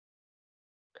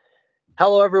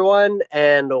Hello, everyone,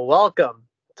 and welcome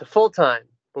to Full Time,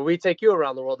 where we take you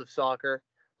around the world of soccer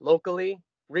locally,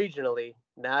 regionally,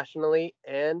 nationally,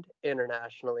 and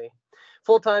internationally.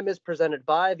 Full Time is presented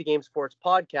by the Game Sports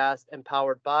Podcast and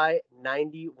powered by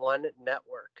 91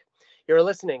 Network. You're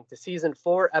listening to Season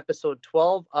 4, Episode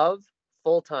 12 of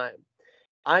Full Time.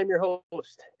 I'm your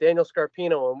host, Daniel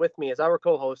Scarpino, and with me is our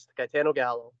co host, Gaetano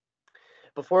Gallo.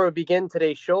 Before we begin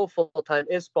today's show, Full Time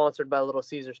is sponsored by Little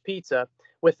Caesars Pizza.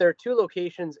 With their two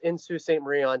locations in Sault Ste.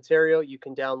 Marie, Ontario, you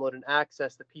can download and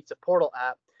access the Pizza Portal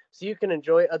app so you can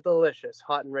enjoy a delicious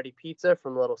hot and ready pizza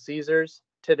from Little Caesars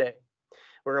today.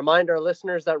 We remind our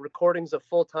listeners that recordings of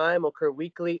Full Time occur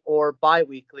weekly or bi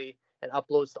weekly, and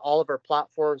uploads to all of our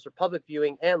platforms for public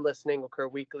viewing and listening occur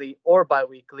weekly or bi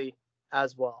weekly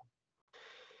as well.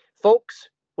 Folks,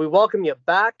 we welcome you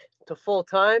back to Full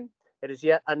Time. It is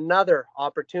yet another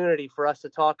opportunity for us to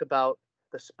talk about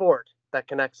the sport that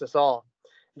connects us all.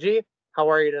 G, how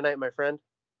are you tonight, my friend?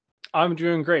 I'm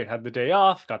doing great. Had the day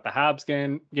off, got the Habs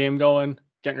game going,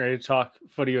 getting ready to talk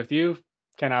footy with you.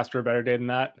 Can't ask for a better day than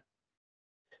that.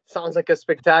 Sounds like a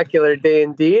spectacular day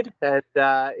indeed. And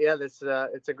it's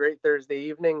a great Thursday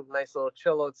evening. Nice little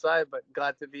chill outside, but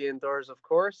glad to be indoors, of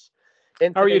course.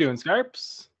 How are you doing,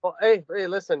 Scarps? Well, hey,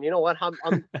 listen, you know what?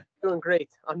 I'm doing great.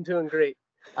 I'm doing great.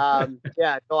 It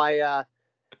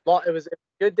was a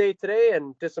good day today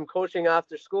and did some coaching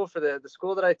after school for the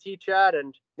school that I teach at,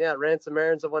 and yeah, ran some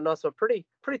errands and whatnot. So pretty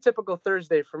typical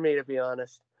Thursday for me, to be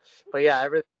honest. But yeah,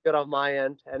 everything's good on my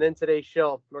end. And in today's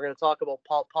show, we're going to talk about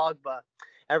Paul Pogba,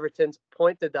 Everton's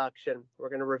point deduction. We're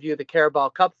going to review the Carabao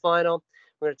Cup final.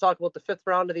 We're going to talk about the fifth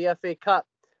round of the FA Cup.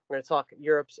 We're going to talk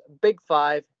Europe's Big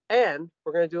Five, and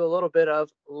we're going to do a little bit of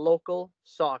local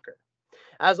soccer.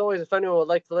 As always, if anyone would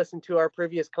like to listen to our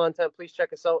previous content, please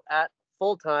check us out at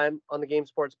Full Time on the Game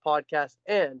Sports Podcast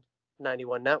and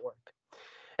 91 Network.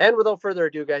 And without further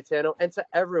ado, Gaetano, and to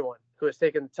everyone who has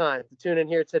taken the time to tune in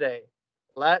here today,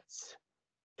 let's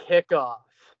kick off.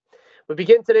 We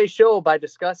begin today's show by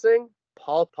discussing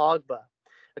Paul Pogba.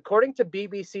 According to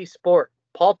BBC Sport,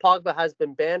 Paul Pogba has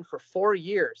been banned for 4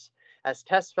 years as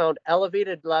tests found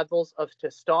elevated levels of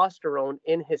testosterone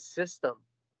in his system.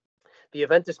 The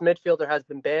Juventus midfielder has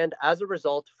been banned as a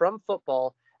result from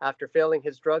football after failing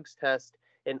his drugs test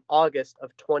in August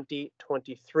of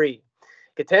 2023.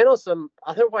 Gaetano, some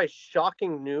otherwise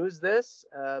shocking news this.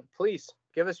 Please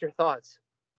give us your thoughts.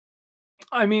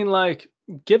 I mean,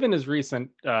 given his recent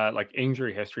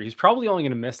injury history, he's probably only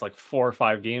going to miss 4 or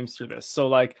 5 games through this. So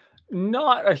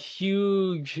not a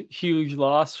huge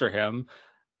loss for him.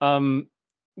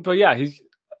 But yeah, he's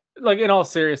in all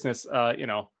seriousness,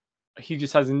 he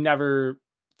just has never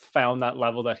found that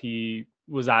level that he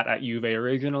was at Juve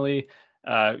originally,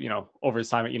 over his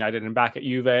time at United and back at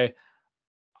Juve. I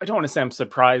don't want to say I'm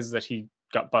surprised that he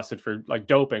got busted for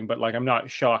doping, but I'm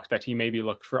not shocked that he maybe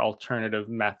looked for alternative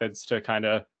methods to kind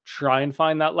of try and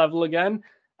find that level again.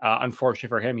 Unfortunately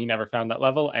for him, he never found that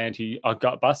level and he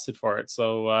got busted for it.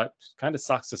 So kind of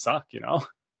sucks to suck,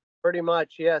 Pretty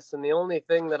much, yes. And the only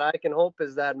thing that I can hope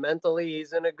is that mentally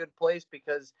he's in a good place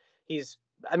because his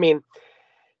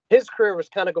career was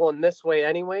kind of going this way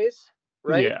anyways,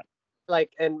 right? Yeah.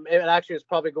 And it actually was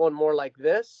probably going more like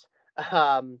this.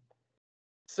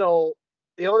 So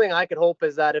the only thing I could hope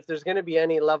is that if there's going to be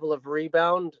any level of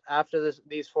rebound after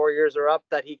these 4 years are up,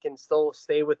 that he can still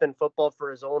stay within football for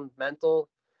his own mental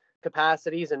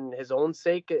capacities and his own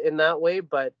sake in that way.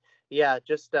 But yeah,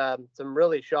 just some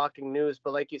really shocking news.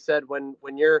 But like you said, when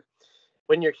you're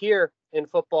here in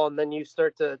football and then you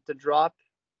start to drop,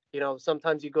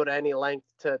 sometimes you go to any length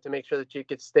to make sure that you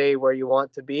could stay where you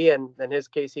want to be. And in his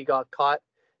case, he got caught.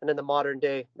 And in the modern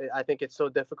day, I think it's so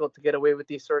difficult to get away with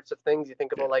these sorts of things. You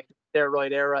think about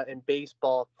steroid era in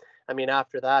baseball. I mean,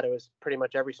 after that, it was pretty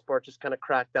much every sport just kind of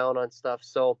cracked down on stuff.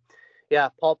 So, yeah,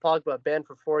 Paul Pogba banned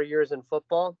for 4 years in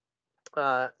football.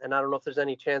 And I don't know if there's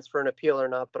any chance for an appeal or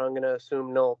not, but I'm going to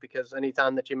assume no, because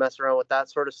anytime that you mess around with that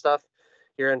sort of stuff,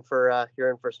 you're in for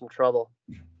some trouble.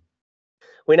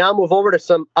 We now move over to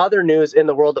some other news in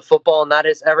the world of football, and that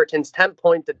is Everton's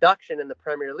 10-point deduction in the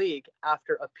Premier League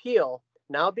after appeal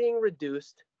now being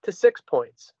reduced to 6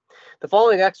 points. The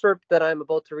following excerpt that I'm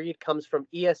about to read comes from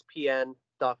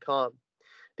ESPN.com.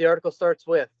 The article starts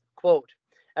with, quote,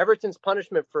 Everton's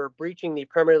punishment for breaching the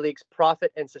Premier League's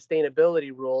profit and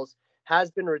sustainability rules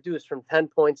has been reduced from 10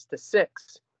 points to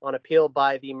 6 on appeal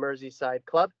by the Merseyside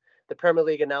club, the Premier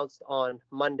League announced on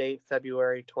Monday,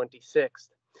 February 26th.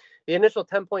 The initial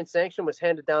 10-point sanction was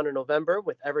handed down in November,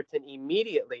 with Everton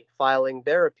immediately filing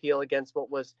their appeal against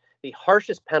what was the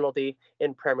harshest penalty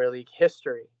in Premier League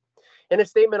history. In a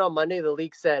statement on Monday, the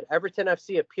league said Everton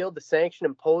FC appealed the sanction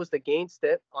imposed against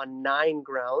it on 9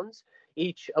 grounds,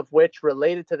 each of which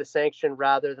related to the sanction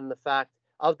rather than the fact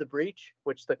of the breach,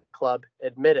 which the club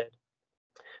admitted.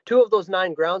 2 of those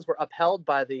 9 grounds were upheld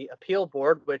by the appeal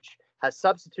board, which has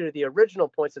substituted the original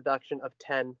points deduction of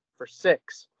 10 for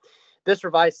 6. This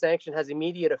revised sanction has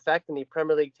immediate effect, and the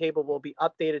Premier League table will be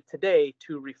updated today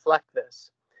to reflect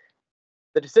this.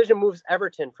 The decision moves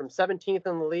Everton from 17th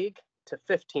in the league to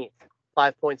 15th,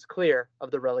 5 points clear of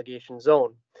the relegation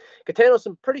zone. Catano,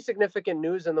 some pretty significant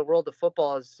news in the world of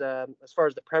football as far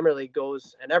as the Premier League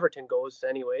goes, and Everton goes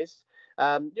anyways.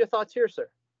 Your thoughts here, sir?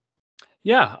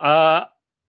 Yeah,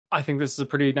 I think this is a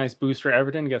pretty nice boost for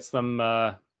Everton. Gets them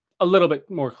a little bit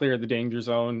more clear of the danger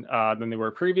zone than they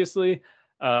were previously.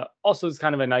 Also, it's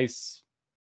kind of a nice,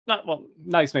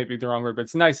 nice might be the wrong word, but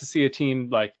it's nice to see a team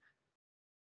like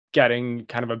getting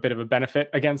kind of a bit of a benefit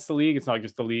against the league. It's not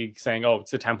just the league saying, "Oh,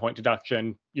 it's a 10-point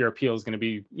deduction. Your appeal is going to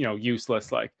be,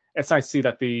 useless." Like, it's nice to see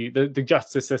that the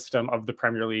justice system of the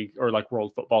Premier League or like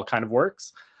world football kind of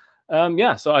works.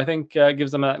 So I think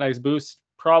gives them a nice boost.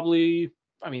 Probably,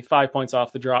 5 points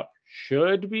off the drop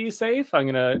should be safe. I'm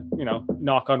gonna,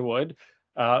 knock on wood.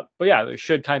 But yeah, they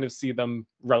should kind of see them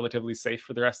relatively safe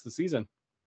for the rest of the season.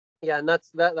 Yeah, and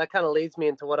that kind of leads me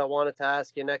into what I wanted to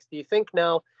ask you next. Do you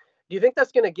think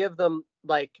that's going to give them,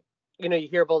 like, you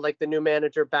hear about like the new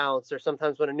manager bounce, or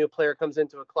sometimes when a new player comes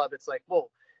into a club, it's like, whoa,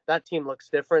 that team looks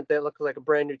different. They look like a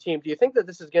brand new team. Do you think that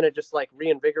this is going to just like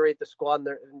reinvigorate the squad?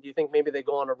 And do you think maybe they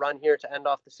go on a run here to end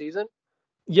off the season?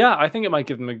 Yeah, I think it might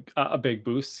give them a big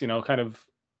boost. Kind of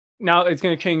now it's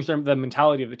going to change the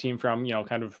mentality of the team from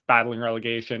kind of battling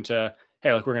relegation to,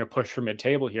 hey, like, we're going to push for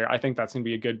mid-table here. I think that's going to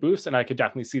be a good boost, and I could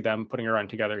definitely see them putting a run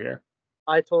together here.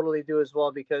 I totally do as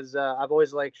well, because I've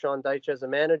always liked Sean Dyche as a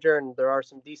manager, and there are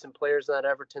some decent players on that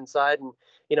Everton side. And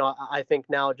I think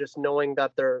now, just knowing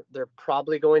that they're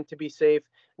probably going to be safe,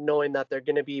 knowing that they're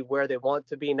going to be where they want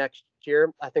to be next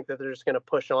year, I think that they're just going to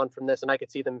push on from this, and I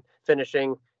could see them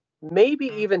finishing maybe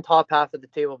even top half of the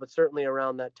table, but certainly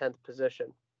around that 10th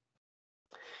position.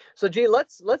 So,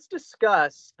 let's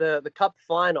discuss the cup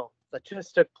final that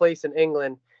just took place in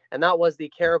England, and that was the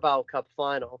Carabao Cup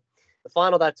final. The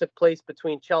final that took place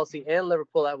between Chelsea and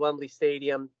Liverpool at Wembley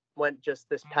Stadium went just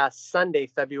this past Sunday,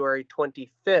 February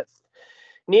 25th.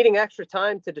 Needing extra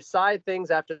time to decide things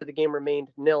after the game remained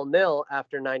 0-0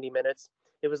 after 90 minutes,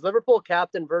 it was Liverpool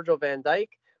captain Virgil van Dijk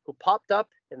who popped up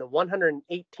in the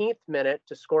 118th minute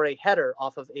to score a header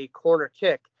off of a corner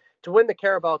kick to win the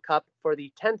Carabao Cup for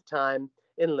the 10th time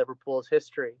in Liverpool's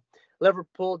history.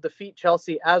 Liverpool defeat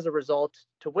Chelsea as a result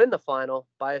to win the final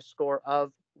by a score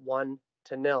of 1-0.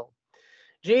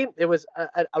 It was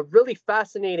a really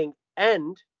fascinating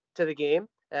end to the game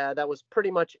that was pretty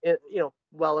much,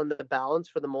 well in the balance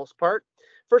for the most part.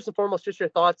 First and foremost, just your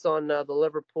thoughts on the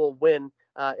Liverpool win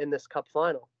in this cup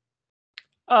final.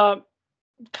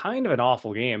 Kind of an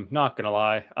awful game, not gonna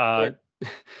lie.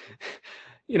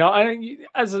 Yeah. I,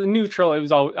 as a neutral, it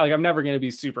was all like, I'm never going to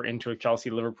be super into a Chelsea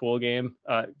Liverpool game,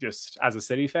 just as a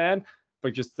City fan.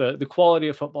 But just the quality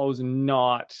of football was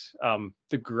not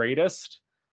the greatest.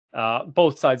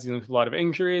 Both sides dealing with a lot of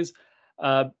injuries.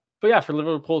 But yeah, for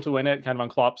Liverpool to win it, kind of on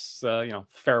Klopp's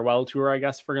farewell tour, I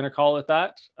guess, if we're going to call it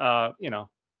that.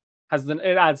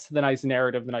 It adds to the nice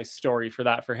narrative, the nice story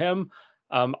for him.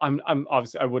 I'm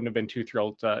obviously, I wouldn't have been too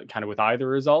thrilled kind of with either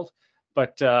result.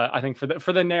 But I think for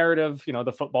the narrative,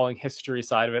 the footballing history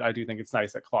side of it, I do think it's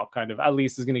nice that Klopp kind of at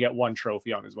least is going to get one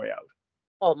trophy on his way out.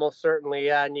 Oh, most certainly,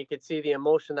 yeah. And you could see the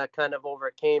emotion that kind of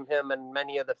overcame him and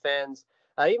many of the fans,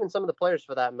 even some of the players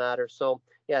for that matter. So,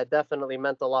 yeah, it definitely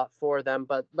meant a lot for them.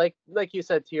 But like you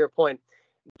said, to your point,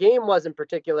 game wasn't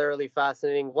particularly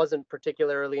fascinating, wasn't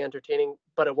particularly entertaining,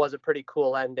 but it was a pretty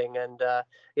cool ending. And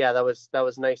that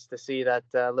was nice to see that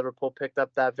Liverpool picked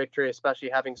up that victory, especially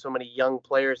having so many young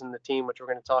players in the team, which we're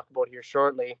going to talk about here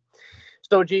shortly.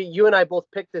 So, you and I both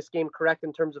picked this game correct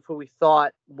in terms of who we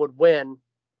thought would win,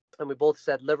 and we both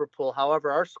said Liverpool.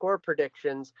 However, our score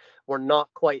predictions were not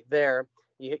quite there.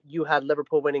 You had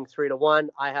Liverpool winning 3-1.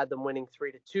 I had them winning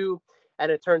 3-2,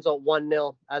 and it turns out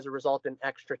 1-0 as a result in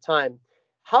extra time.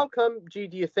 How come, do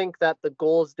you think that the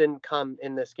goals didn't come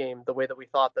in this game the way that we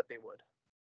thought that they would?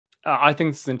 I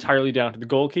think it's entirely down to the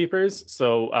goalkeepers.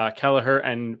 So Kelleher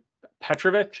and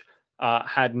Petrovic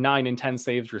had 9 and 10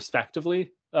 saves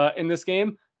respectively in this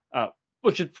game,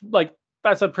 which is like,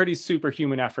 that's a pretty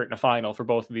superhuman effort in a final for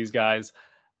both of these guys.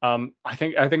 I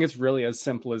think it's really as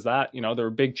simple as that. There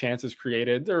were big chances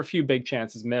created. There were a few big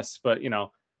chances missed, but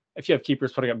if you have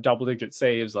keepers putting up double-digit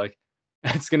saves, like,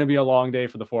 it's going to be a long day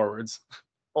for the forwards.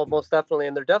 Well, most definitely,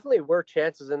 and there definitely were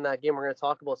chances in that game. We're going to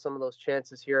talk about some of those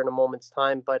chances here in a moment's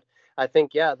time, but I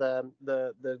think yeah, the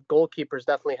goalkeepers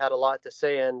definitely had a lot to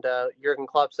say, and Jurgen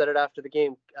Klopp said it after the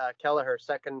game. Kelleher,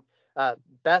 second uh,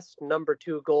 best number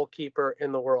two goalkeeper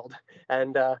in the world,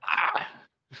 and Ah,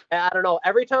 I don't know.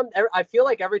 I feel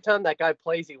like every time that guy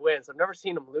plays, he wins. I've never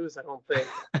seen him lose. I don't think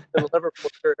in the Liverpool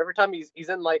shirt. Every time he's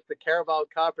in like the Carabao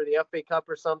Cup or the FA Cup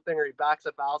or something, or he backs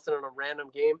up Allison in a random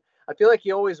game, I feel like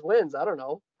he always wins. I don't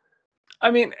know. I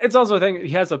mean, it's also a thing.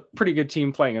 He has a pretty good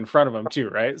team playing in front of him too,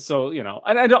 right? So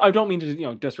and I don't mean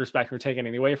to disrespect or take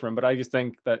anything away from him, but I just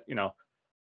think that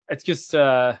it's just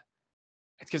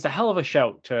it's just a hell of a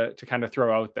shout to kind of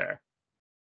throw out there.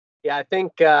 Yeah, I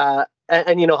think,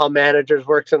 and you know how managers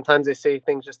work. Sometimes they say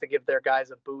things just to give their guys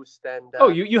a boost, and Oh,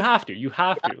 you have to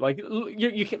like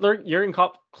you can learn. Jurgen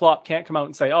Klopp can't come out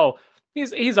and say, oh,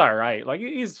 he's all right, like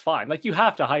he's fine. Like you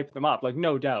have to hype them up, like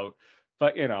no doubt.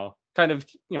 But kind of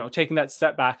taking that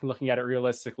step back and looking at it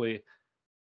realistically,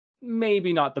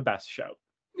 maybe not the best show.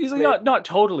 He's like maybe, not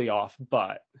totally off,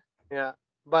 but yeah.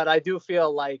 But I do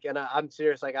feel like, and I'm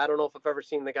serious. Like I don't know if I've ever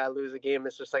seen the guy lose a game.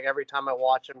 It's just like every time I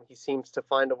watch him, he seems to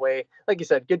find a way. Like you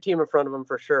said, good team in front of him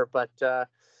for sure. But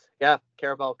yeah,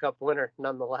 Carabao Cup winner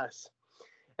nonetheless.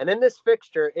 And in this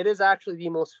fixture, it is actually the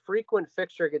most frequent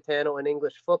fixture, Gaetano, in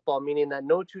English football, meaning that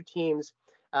no two teams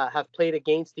have played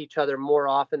against each other more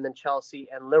often than Chelsea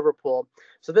and Liverpool.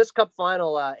 So this cup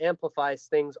final amplifies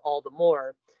things all the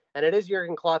more. And it is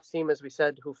Jurgen Klopp's team, as we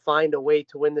said, who find a way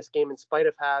to win this game in spite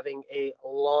of having a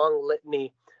long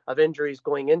litany of injuries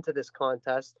going into this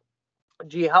contest.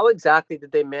 Gee, how exactly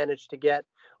did they manage to get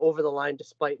over the line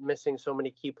despite missing so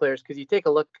many key players? Because you take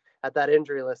a look at that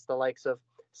injury list, the likes of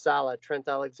Salah, Trent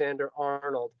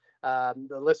Alexander-Arnold,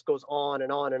 the list goes on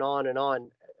and on and on and on.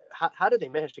 How did they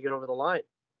manage to get over the line?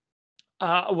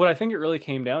 what I think it really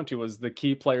came down to was the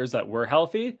key players that were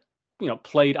healthy,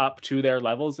 played up to their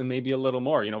levels and maybe a little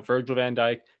more. Virgil van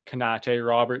Dijk, Kanate,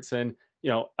 Robertson,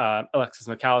 Alexis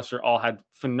McAllister all had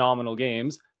phenomenal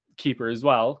games. Keeper as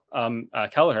well,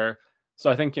 Kelleher. So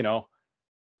I think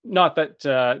not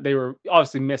that they were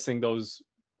obviously missing those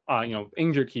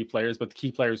injured key players, but the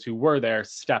key players who were there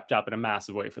stepped up in a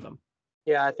massive way for them.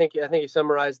 Yeah, I think you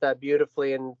summarized that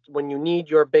beautifully. And when you need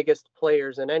your biggest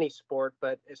players in any sport,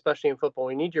 but especially in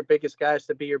football, you need your biggest guys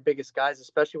to be your biggest guys,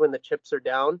 especially when the chips are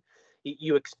down.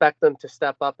 You expect them to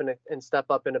step up and step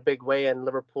up in a big way. And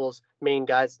Liverpool's main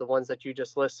guys, the ones that you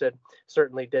just listed,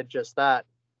 certainly did just that.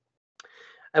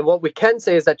 And what we can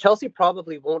say is that Chelsea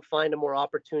probably won't find a more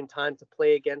opportune time to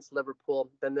play against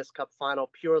Liverpool than this cup final,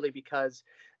 purely because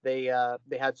they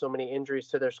had so many injuries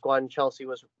to their squad. And Chelsea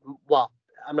was, well,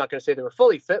 I'm not going to say they were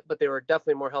fully fit, but they were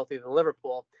definitely more healthy than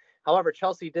Liverpool. However,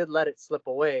 Chelsea did let it slip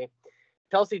away.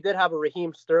 Chelsea did have a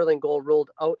Raheem Sterling goal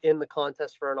ruled out in the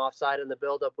contest for an offside in the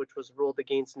build-up, which was ruled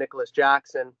against Nicholas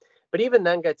Jackson. But even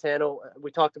then, Gaetano,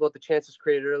 we talked about the chances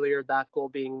created earlier, that goal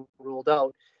being ruled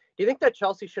out. Do you think that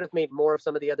Chelsea should have made more of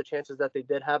some of the other chances that they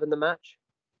did have in the match?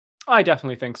 I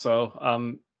definitely think so.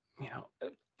 You know,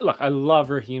 Look, I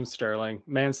love Raheem Sterling.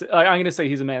 I'm going to say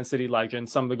he's a Man City legend.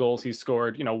 Some of the goals he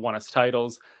scored, won us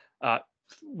titles. Uh,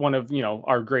 One of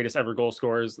our greatest ever goal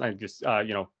scorers. I just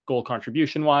goal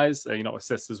contribution wise,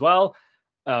 assists as well.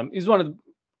 He's one of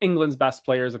England's best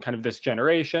players of kind of this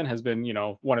generation. Has been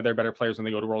one of their better players when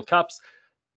they go to World Cups.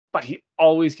 But he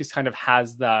always just kind of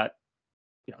has that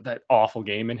that awful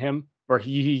game in him where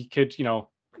he could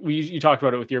you talked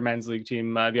about it with your men's league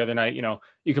team the other night.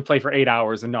 You could play for 8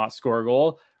 hours and not score a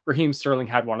goal. Raheem Sterling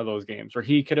had one of those games where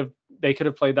they could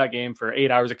have played that game for 8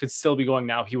 hours. It could still be going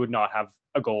now. He would not have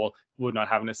a goal, would not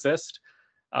have an assist.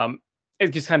 It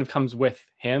just kind of comes with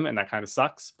him, and that kind of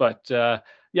sucks. But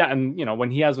yeah, and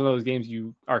when he has one of those games,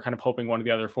 you are kind of hoping one of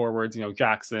the other forwards,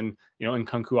 Jackson,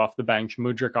 Nkunku off the bench,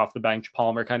 Mudryk off the bench,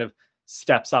 Palmer kind of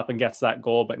steps up and gets that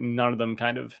goal, but none of them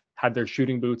kind of had their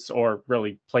shooting boots or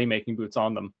really playmaking boots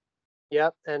on them.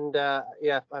 Yep, and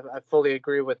yeah, I fully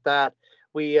agree with that.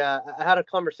 I had a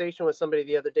conversation with somebody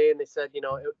the other day, and they said,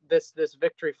 this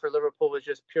victory for Liverpool was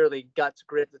just purely guts,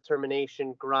 grit,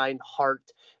 determination, grind,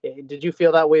 heart. Did you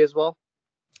feel that way as well?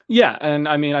 Yeah, and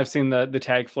I mean, I've seen the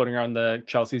tag floating around the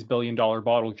Chelsea's $1 billion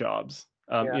bottle jobs.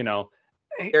 Yeah,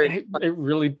 very.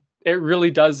 It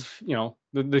really does.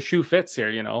 The shoe fits here.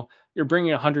 You're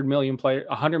bringing 100 million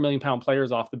pound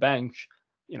players off the bench,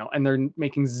 and they're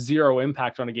making zero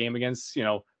impact on a game against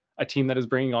a team that is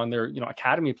bringing on their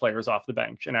academy players off the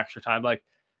bench in extra time. Like,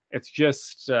 it's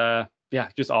just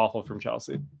just awful from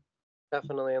Chelsea.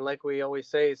 Definitely, and like we always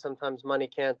say, sometimes money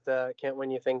can't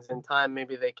win you things in time.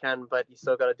 Maybe they can, but you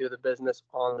still got to do the business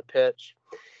on the pitch.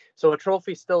 So a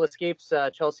trophy still escapes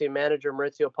Chelsea manager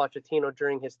Maurizio Pochettino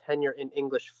during his tenure in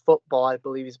English football. I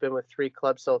believe he's been with 3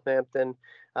 clubs: Southampton,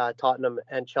 Tottenham,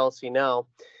 and Chelsea now.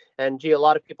 And gee, a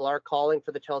lot of people are calling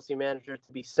for the Chelsea manager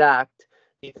to be sacked.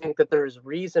 Do you think that there is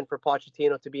reason for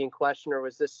Pochettino to be in question, or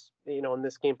was this, in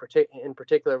this game in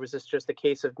particular, was this just a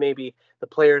case of maybe the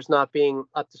players not being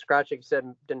up to scratch, like you said,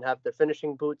 didn't have their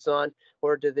finishing boots on,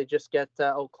 or did they just get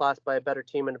outclassed by a better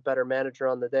team and a better manager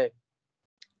on the day?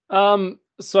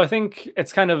 So I think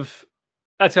it's kind of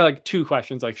that's like two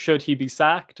questions. Like, should he be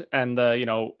sacked? And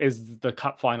is the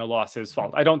cup final loss his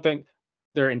fault? I don't think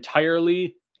they're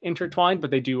entirely intertwined,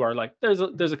 but they do are like there's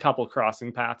a couple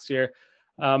crossing paths here.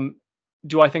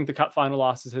 Do I think the cup final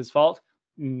loss is his fault?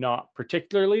 Not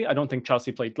particularly. I don't think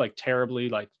Chelsea played like terribly,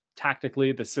 like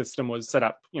tactically. The system was set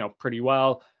up, pretty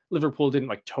well. Liverpool didn't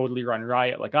like totally run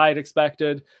riot like I had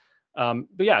expected. But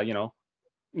yeah,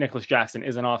 Nicholas Jackson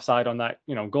isn't offside on that,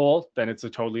 goal, then it's a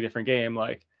totally different game.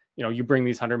 Like, you bring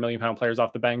these £100 million players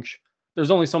off the bench. There's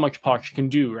only so much Poch can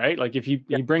do, right? Like if he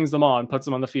brings them on, puts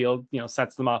them on the field,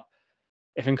 sets them up.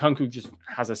 If Nkunku just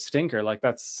has a stinker, like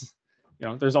that's,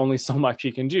 there's only so much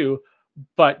he can do.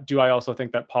 But do I also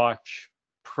think that Poch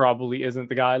probably isn't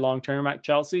the guy long term at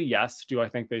Chelsea? Yes. Do I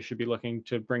think they should be looking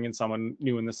to bring in someone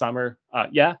new in the summer?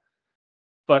 Yeah.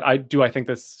 But I think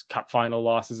this cup final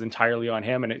loss is entirely on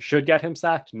him and it should get him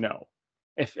sacked? No.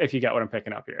 If you get what I'm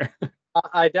picking up here.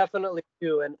 I definitely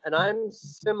do. And I'm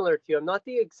similar to you. I'm not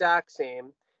the exact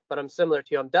same, but I'm similar to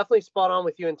you. I'm definitely spot on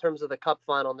with you in terms of the cup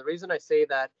final. And the reason I say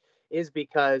that is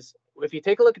because if you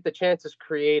take a look at the chances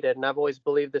created, and I've always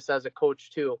believed this as a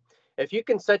coach too, if you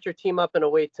can set your team up in a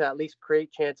way to at least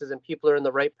create chances and people are in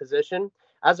the right position,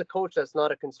 as a coach, that's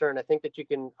not a concern. I think that you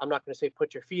can, I'm not going to say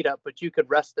put your feet up, but you could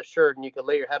rest assured and you could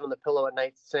lay your head on the pillow at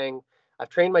night saying, I've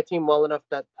trained my team well enough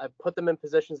that I've put them in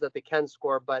positions that they can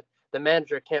score, but the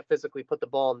manager can't physically put the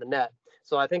ball in the net.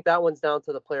 So I think that one's down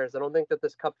to the players. I don't think that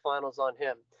this cup final's on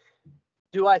him.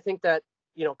 Do I think that,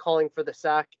 calling for the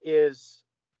sack is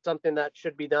something that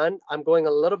should be done? I'm going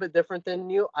a little bit different than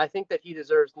you. I think that he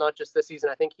deserves not just this season.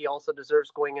 I think he also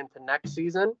deserves going into next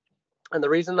season. And the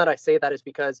reason that I say that is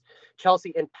because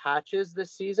Chelsea in patches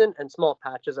this season, and small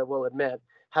patches, I will admit,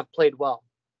 have played well.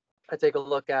 I take a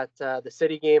look at the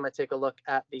City game. I take a look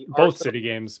at the both Arsenal. City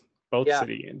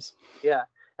games. Yeah.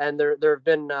 And there have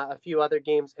been a few other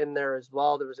games in there as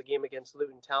well. There was a game against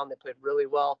Luton Town that played really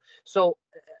well. So,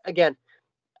 again,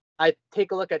 I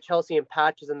take a look at Chelsea in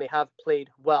patches, and they have played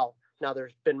well. Now,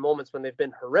 there's been moments when they've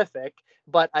been horrific.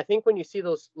 But I think when you see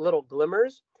those little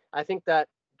glimmers, I think that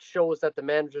shows that the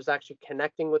manager is actually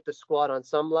connecting with the squad on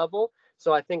some level.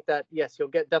 So I think that, yes, he'll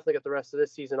definitely get the rest of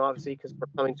this season, obviously, because we're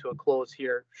coming to a close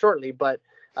here shortly. But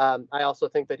I also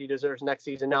think that he deserves next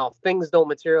season. Now, if things don't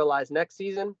materialize next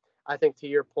season, I think to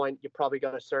your point, you probably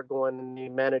got to start going in the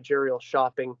managerial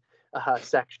shopping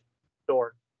section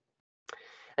store.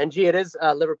 And gee, it is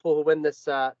Liverpool who win this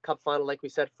cup final, like we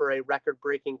said, for a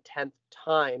record-breaking 10th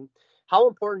time. How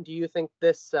important do you think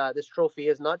this trophy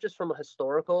is, not just from a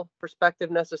historical perspective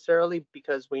necessarily,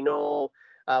 because we know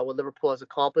what Liverpool has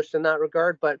accomplished in that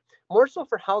regard, but more so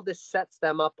for how this sets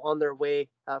them up on their way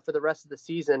for the rest of the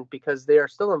season, because they are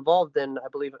still involved in, I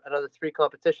believe, another 3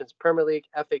 competitions: Premier League,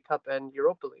 FA Cup, and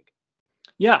Europa League.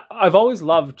 Yeah, I've always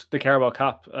loved the Carabao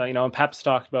Cup. And Pep's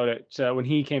talked about it when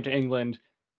he came to England.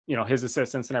 His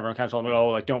assistants and everyone kind of told him, "Oh,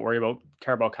 like don't worry about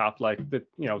Carabao Cup. Like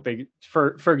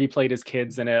Fergie played his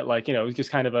kids in it. Like it was just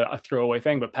kind of a throwaway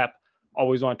thing." But Pep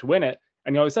always wanted to win it,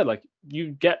 and he always said, like,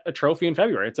 you get a trophy in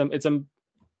February. It's a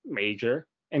major,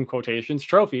 in quotations,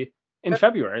 trophy in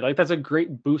February. Like that's a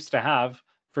great boost to have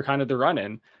for kind of the run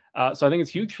in. So I think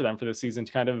it's huge for them for this season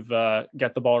to kind of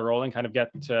get the ball rolling, kind of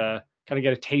get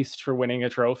a taste for winning a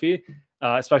trophy.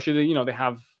 Especially they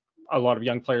have a lot of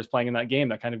young players playing in that game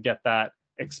that kind of get that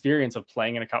experience of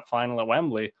playing in a cup final at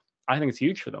Wembley. I think it's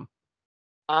huge for them.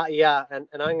 Yeah, and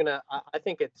I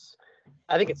think it's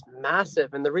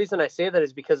massive, and the reason I say that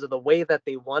is because of the way that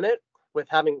they won it, with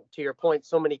having, to your point,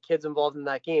 so many kids involved in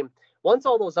that game. Once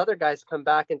all those other guys come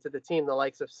back into the team, the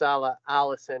likes of Salah,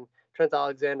 Alisson, Trent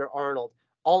Alexander-Arnold,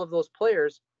 all of those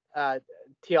players,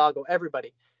 Thiago,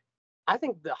 everybody, I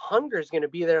think the hunger is going to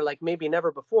be there like maybe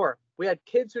never before. We had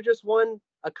kids who just won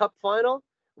a cup final.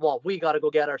 Well, we got to go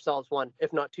get ourselves one,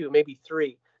 if not 2, maybe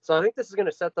 3. So I think this is going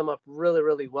to set them up really,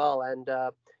 really well. And,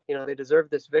 they deserve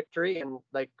this victory. And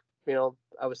like,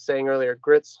 I was saying earlier,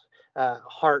 grits,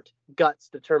 heart, guts,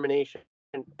 determination,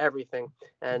 and everything.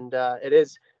 And it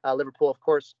is Liverpool, of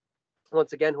course,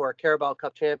 once again, who are Carabao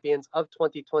Cup champions of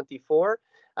 2024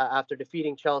 after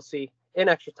defeating Chelsea in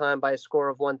extra time by a score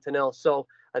of 1-0. So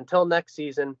until next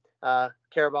season,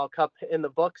 Carabao Cup in the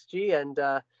books, G, and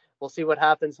we'll see what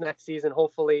happens next season.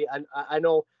 Hopefully, I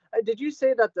know. Did you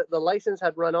say that the license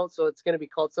had run out, so it's going to be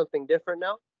called something different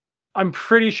now? I'm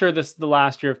pretty sure this is the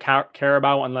last year of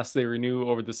Carabao unless they renew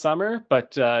over the summer.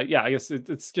 But yeah, I guess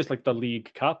it's just like the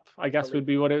League Cup, I guess would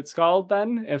be what it's called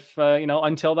then, if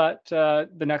until that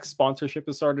the next sponsorship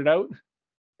is sorted out.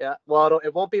 Yeah, well,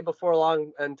 it won't be before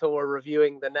long until we're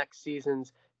reviewing the next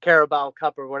season's Carabao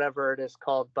Cup or whatever it is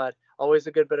called. But always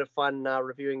a good bit of fun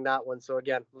reviewing that one. So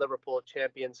again, Liverpool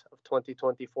champions of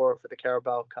 2024 for the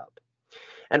Carabao Cup.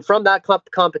 And from that cup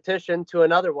competition to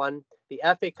another one, the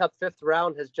FA Cup fifth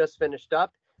round has just finished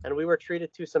up, and we were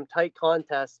treated to some tight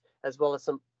contests as well as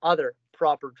some other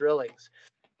proper drillings.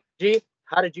 G,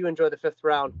 how did you enjoy the fifth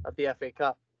round of the FA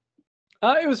Cup?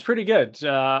 It was pretty good.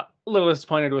 A little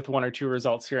disappointed with one or two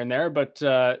results here and there, but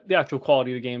the actual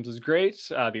quality of the games was great.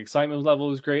 The excitement level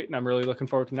was great, and I'm really looking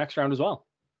forward to the next round as well.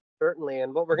 Certainly.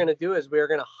 And what we're going to do is we're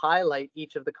going to highlight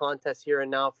each of the contests here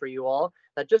and now for you all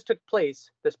that just took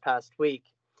place this past week.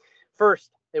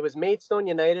 First, it was Maidstone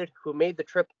United who made the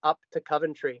trip up to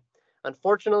Coventry.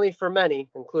 Unfortunately for many,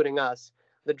 including us,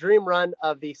 the dream run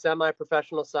of the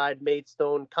semi-professional side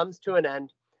Maidstone comes to an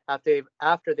end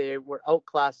after they were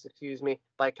outclassed,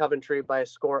 by Coventry by a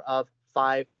score of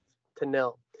 5-0.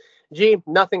 Gee,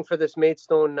 nothing for this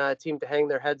Maidstone team to hang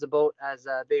their heads about, as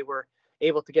they were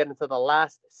able to get into the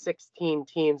last 16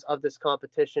 teams of this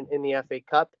competition in the FA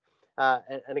Cup.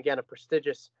 And again, a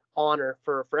prestigious honor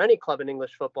for any club in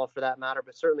English football for that matter,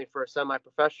 but certainly for a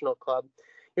semi-professional club.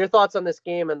 Your thoughts on this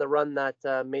game and the run that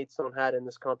Maidstone had in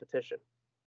this competition?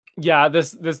 Yeah,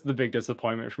 this is the big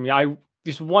disappointment for me.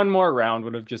 Just one more round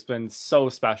would have just been so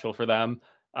special for them.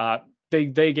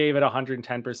 They gave it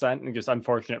 110%, and just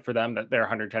unfortunate for them that their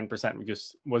 110%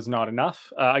 just was not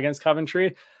enough against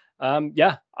Coventry.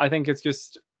 Yeah, I think it's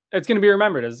going to be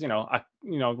remembered as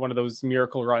one of those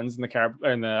miracle runs in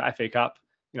the FA Cup.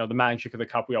 The magic of the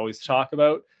cup we always talk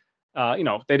about.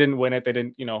 They didn't win it. They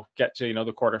didn't get to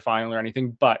the quarterfinal or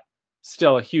anything, but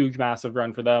still a huge, massive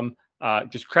run for them.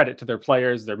 Just credit to their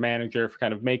players, their manager for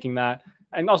kind of making that,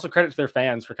 and also credit to their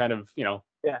fans for kind of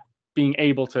being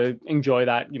able to enjoy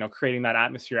that, creating that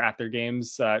atmosphere at their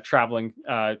games, traveling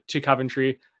to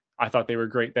Coventry. I thought they were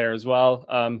great there as well.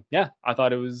 Yeah, I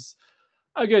thought it was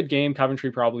a good game.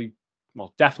 Coventry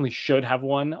definitely should have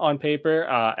won on paper,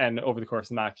 and over the course of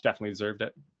the match, definitely deserved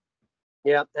it.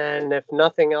 Yeah, and if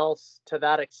nothing else to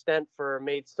that extent for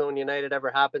Maidstone United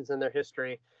ever happens in their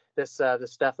history, this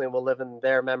definitely will live in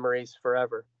their memories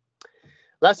forever.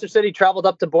 Leicester City traveled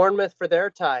up to Bournemouth for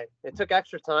their tie. It took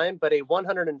extra time, but a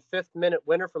 105th minute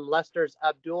winner from Leicester's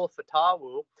Abdul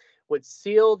Fatawu would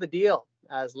seal the deal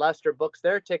as Leicester books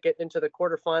their ticket into the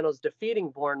quarterfinals,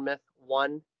 defeating Bournemouth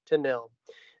 1-0.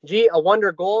 Gee, a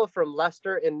wonder goal from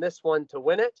Leicester in this one to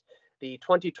win it. The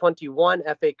 2021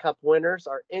 FA Cup winners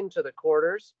are into the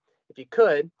quarters. If you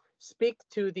could, speak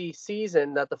to the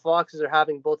season that the Foxes are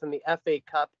having both in the FA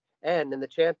Cup and in the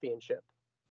Championship.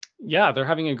 Yeah, they're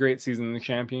having a great season in the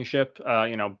Championship.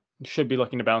 Should be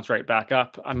looking to bounce right back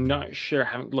up. I'm not sure. I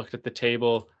haven't looked at the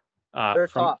table They're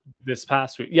from top. this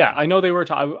past week. Yeah, I know they were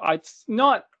top. It's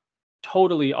not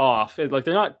totally off. They're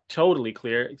not totally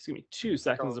clear. Excuse me, 2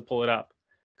 seconds to pull it up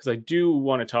because I do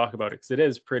want to talk about it because it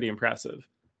is pretty impressive.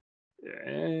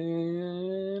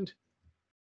 And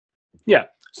yeah,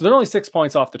 so they're only 6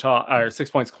 points off the top, or 6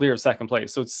 points clear of second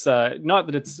place. So it's not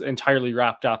that it's entirely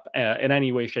wrapped up in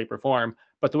any way, shape, or form,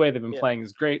 but the way they've been playing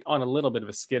is great. On a little bit of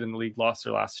a skid in the league, lost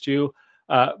their last 2.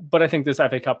 But I think this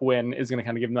FA Cup win is going to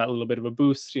kind of give them that little bit of a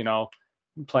boost.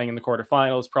 Playing in the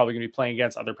quarterfinals, probably going to be playing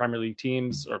against other Premier League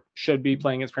teams, or should be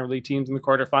playing against Premier League teams in the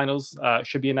quarterfinals.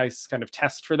 Should be a nice kind of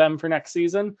test for them for next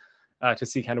season. To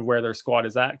see kind of where their squad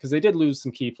is at, because they did lose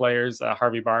some key players,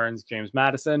 Harvey Barnes, James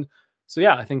Maddison. So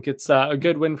yeah, I think it's a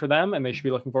good win for them, and they should be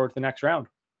looking forward to the next round.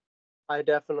 I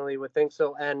definitely would think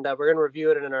so, and we're going to review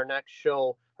it in our next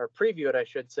show, or preview it, I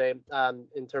should say,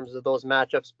 in terms of those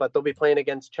matchups. But they'll be playing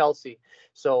against Chelsea,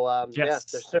 so yes,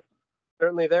 they're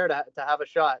certainly there to have a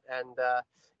shot. And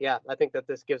yeah, I think that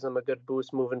this gives them a good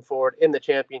boost moving forward in the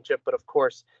Championship, but of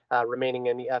course, remaining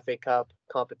in the FA Cup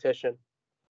competition.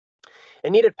 It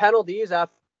needed penalties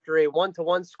after a 1-1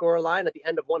 scoreline at the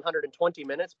end of 120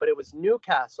 minutes, but it was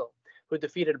Newcastle who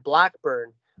defeated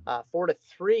Blackburn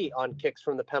 4-3 on kicks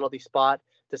from the penalty spot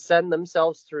to send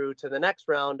themselves through to the next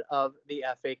round of the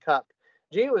FA Cup.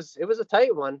 Gee, it was a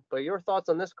tight one, but your thoughts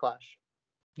on this clash?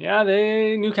 Yeah,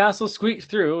 Newcastle squeaked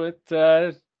through.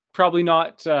 It probably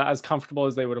not as comfortable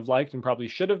as they would have liked and probably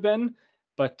should have been,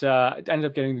 but it ended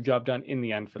up getting the job done in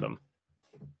the end for them.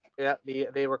 Yeah,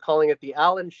 they were calling it the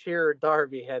Alan Shearer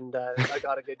Derby, and I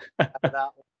got a good out of that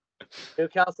one.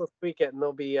 Newcastle squeak it, and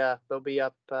they'll be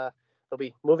up they'll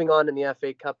be moving on in the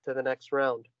FA Cup to the next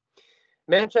round.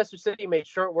 Manchester City made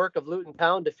short work of Luton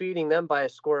Town, defeating them by a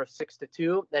score of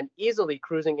 6-2 and easily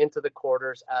cruising into the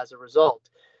quarters as a result.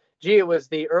 Gee, it was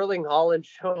the Erling Haaland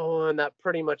show, and that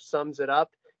pretty much sums it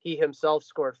up. He himself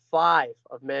scored 5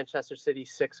 of Manchester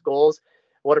City's 6 goals.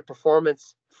 What a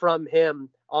performance from him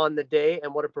on the day,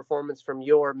 and what a performance from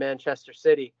your Manchester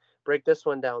City. Break this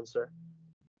one down, sir.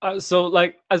 So,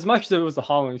 like, as much as it was the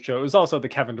Haaland show, it was also the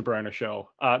Kevin De Bruyne show.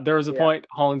 There was a point,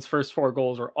 Haaland's first 4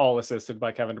 goals were all assisted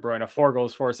by Kevin De Bruyne. 4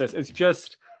 goals, 4 assists.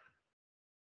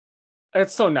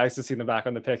 It's so nice to see them back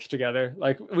on the pitch together.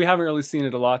 Like, we haven't really seen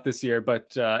it a lot this year,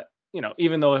 but,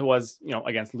 even though it was,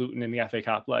 against Luton in the FA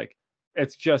Cup, like,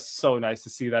 it's just so nice to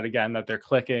see that again, that they're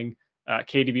clicking.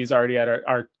 KDB's already at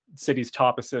our City's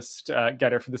top assist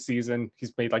getter for the season.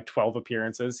 He's made like 12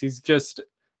 appearances. He's just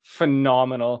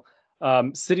phenomenal.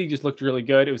 City just looked really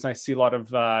good. It was nice to see a lot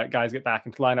of guys get back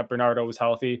into lineup. Bernardo was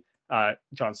healthy.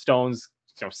 John Stones,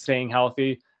 staying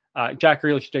healthy. Jack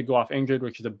Grealish did go off injured,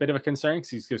 which is a bit of a concern because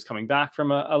he's just coming back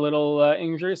from a little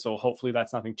injury. So hopefully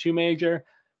that's nothing too major.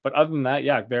 But other than that,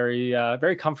 yeah, very,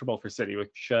 very comfortable for City,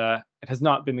 which it has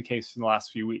not been the case in the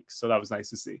last few weeks. So that was nice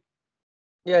to see.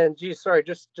 Yeah, and geez, sorry,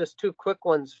 just 2 quick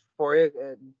ones for you,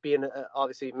 being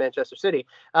obviously Manchester City.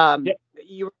 I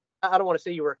don't want to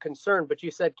say you were concerned, but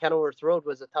you said Kenilworth Road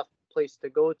was a tough place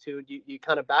to go to. Do you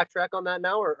kind of backtrack on that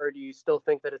now, or do you still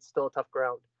think that it's still a tough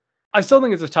ground? I still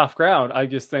think it's a tough ground. I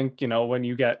just think, when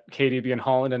you get KDB and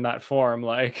Haaland in that form,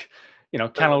 like,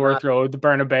 Kenilworth Road, the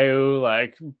Bernabeu,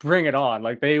 like, bring it on.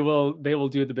 Like, they will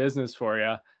do the business for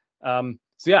you.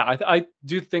 So yeah, I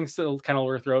do think still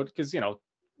Kenilworth Road, because,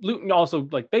 Luton also,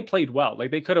 like, they played well. Like,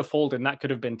 they could have folded and that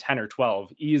could have been 10 or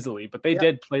 12 easily, but they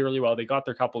did play really well. They got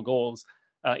their couple goals,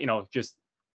 just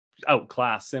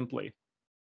outclassed simply.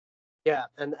 Yeah,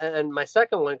 and my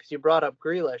second one, because you brought up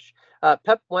Grealish,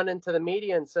 Pep went into the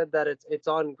media and said that it's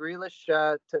on Grealish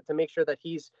to make sure that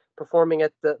he's performing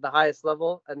at the highest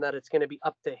level, and that it's going to be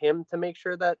up to him to make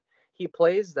sure that he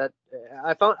plays. That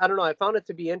I found it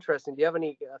to be interesting. Do you have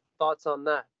any thoughts on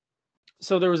that?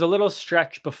 So there was a little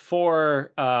stretch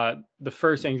before the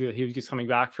first injury that he was just coming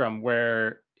back from,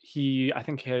 where I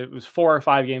think it was 4 or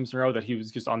 5 games in a row that he was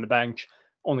just on the bench,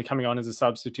 only coming on as a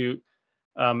substitute.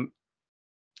 And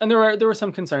there were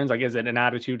some concerns, like, is it an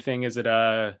attitude thing? Is it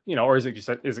or is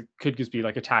it could just be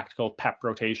like a tactical Pep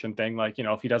rotation thing? Like,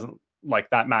 if he doesn't like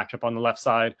that matchup on the left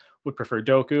side, would prefer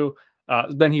Doku.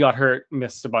 Then he got hurt,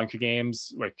 missed a bunch of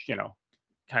games, which,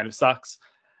 kind of sucks.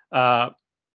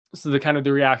 So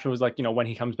the reaction was like, when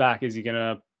he comes back, is he going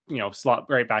to, slot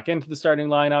right back into the starting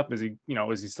lineup? Is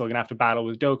he still going to have to battle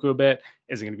with Doku a bit?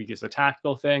 Is it going to be just a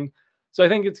tactical thing? So I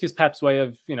think it's just Pep's way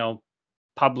of,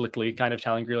 publicly kind of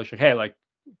telling Grealish, like, hey, like,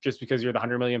 just because you're the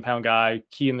 £100 million guy,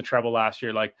 key in the treble last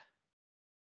year, like,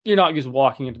 you're not just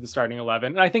walking into the starting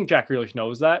 11. And I think Jack Grealish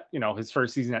knows that. His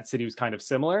first season at City was kind of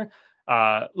similar.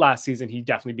 Last season, he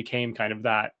definitely became kind of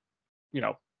that,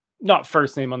 not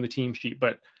first name on the team sheet,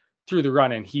 but through the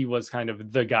run-in, he was kind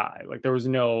of the guy. Like, there was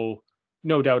no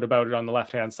doubt about it on the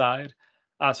left-hand side.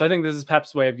 So I think this is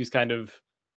Pep's way of just kind of,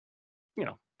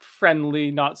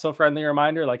 friendly, not so friendly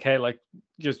reminder, like, hey, like,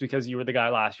 just because you were the guy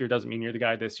last year doesn't mean you're the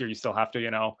guy this year. You still have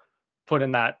to, put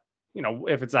in that,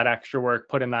 if it's that extra work,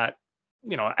 put in that,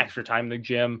 extra time in the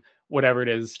gym, whatever it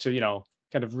is to,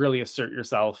 kind of really assert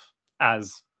yourself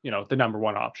as, the number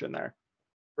one option there.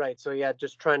 Right. So yeah,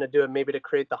 just trying to do it maybe to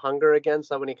create the hunger again.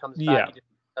 So when he comes back,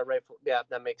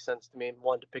 that makes sense to me.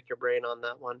 Wanted to pick your brain on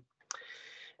that one.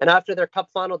 And after their cup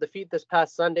final defeat this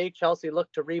past Sunday, Chelsea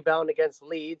looked to rebound against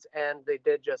Leeds, and they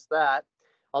did just that.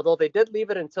 Although they did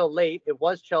leave it until late, it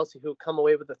was Chelsea who come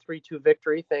away with a 3-2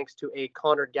 victory thanks to a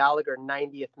Conor Gallagher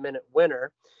 90th minute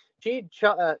winner. Chelsea,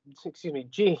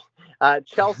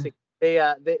 they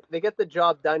get the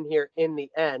job done here in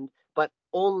the end, but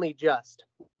only just.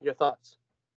 Your thoughts?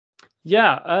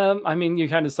 Yeah, I mean, you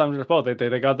kind of summed it up all.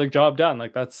 They got the job done.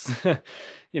 Like, that's,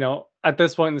 at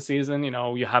this point in the season,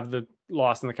 you have the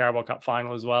loss in the Carabao Cup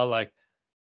final as well. Like,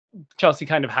 Chelsea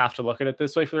kind of have to look at it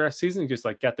this way for the rest of the season. Just,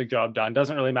 like, get the job done.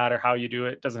 Doesn't really matter how you do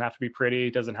it. Doesn't have to be pretty.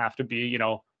 Doesn't have to be,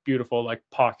 beautiful, like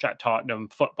posh at Tottenham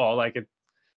football. Like,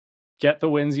 get the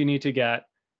wins you need to get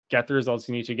the results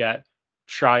you need to get.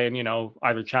 Try and,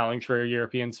 either challenge for a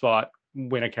European spot,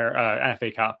 win an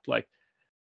FA Cup. Like,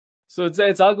 so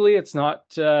it's ugly. It's not,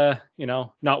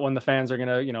 not one the fans are going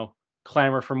to,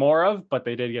 clamor for more of, but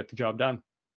they did get the job done.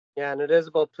 Yeah, and it is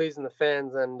about pleasing the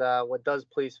fans, and what does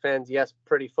please fans, yes,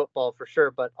 pretty football for sure,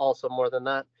 but also more than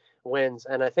that, wins.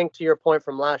 And I think to your point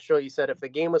from last show, you said if the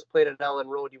game was played at Ellen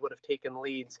Road, you would have taken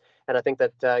leads. And I think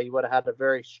that you would have had a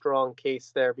very strong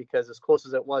case there, because as close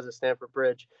as it was at Stamford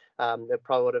Bridge, it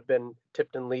probably would have been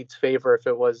tipped in Leeds' favor if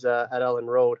it was at Ellen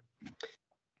Road.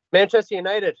 Manchester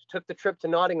United took the trip to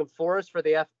Nottingham Forest for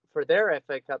their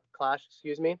FA Cup clash.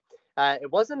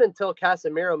 It wasn't until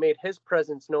Casemiro made his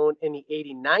presence known in the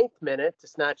 89th minute to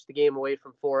snatch the game away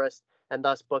from Forest and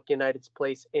thus book United's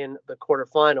place in the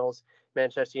quarterfinals.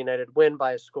 Manchester United win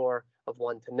by a score of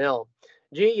 1-0.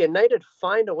 United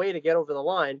find a way to get over the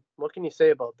line. What can you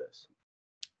say about this?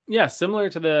 Yeah, similar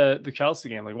to the Chelsea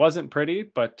game. It wasn't pretty,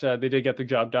 but they did get the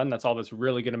job done. That's all that's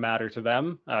really going to matter to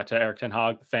them, to Erik ten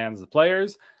Hag, the fans, the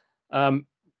players.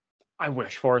 I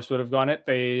wish Forest would have gone it.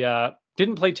 They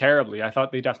didn't play terribly. I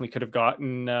thought they definitely could have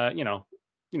gotten, if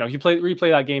you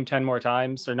replay that game 10 more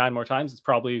times or 9 more times, it's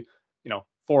probably,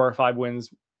 4 or 5 wins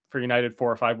for United,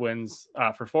 4 or 5 wins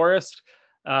for Forest.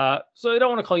 So I don't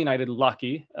want to call United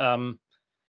lucky.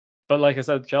 But like I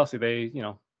said, Chelsea, they,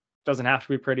 doesn't have to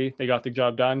be pretty. They got the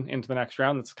job done into the next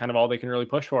round. That's kind of all they can really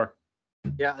push for.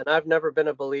 Yeah, and I've never been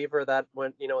a believer that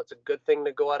when, it's a good thing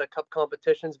to go out of cup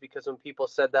competitions, because when people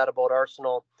said that about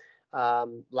Arsenal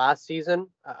last season,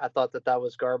 I thought that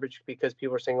was garbage, because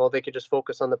people were saying, oh, they could just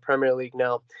focus on the Premier League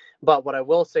now. But what I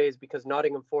will say is, because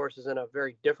Nottingham Forest is in a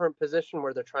very different position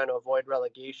where they're trying to avoid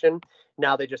relegation,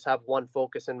 now they just have one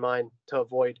focus in mind: to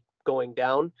avoid going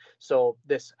down. So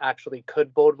this actually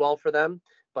could bode well for them.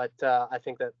 But I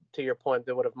think that, to your point,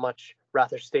 they would have much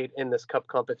rather stayed in this cup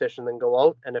competition than go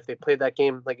out. And if they played that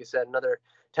game, like you said, another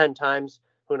 10 times,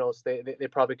 who knows? They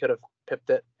probably could have pipped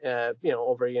it,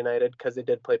 over United, because they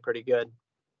did play pretty good.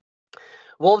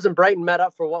 Wolves and Brighton met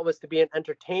up for what was to be an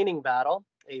entertaining battle.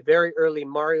 A very early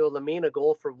Mario Lemina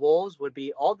goal for Wolves would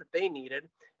be all that they needed,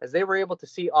 as they were able to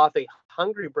see off a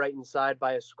hungry Brighton side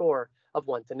by a score of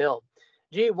 1-0.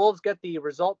 Wolves get the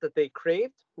result that they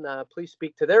craved. Please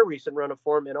speak to their recent run of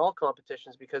form in all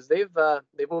competitions, because they've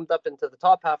moved up into the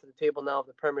top half of the table now of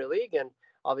the Premier League, and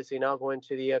obviously now going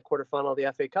to the quarterfinal of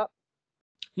the FA Cup.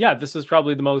 Yeah, this is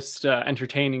probably the most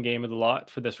entertaining game of the lot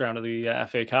for this round of the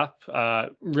FA Cup.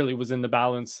 Really was in the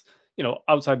balance,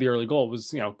 outside the early goal was,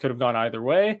 could have gone either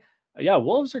way.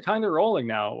 Wolves are kind of rolling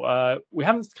now. We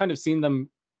haven't kind of seen them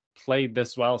play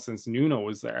this well since Nuno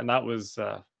was there, and that was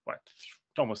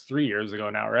almost 3 years ago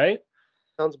now, right?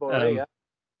 Sounds about right, yeah.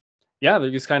 Yeah,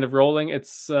 they're just kind of rolling.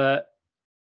 It's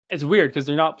weird, because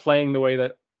they're not playing the way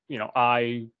that,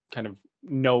 I kind of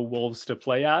know Wolves to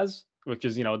play as, which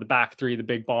is, the back three, the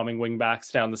big bombing wing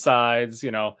backs down the sides,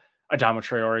 Adama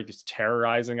Traore just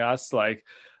terrorizing us. So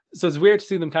it's weird to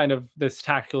see them kind of this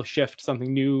tactical shift,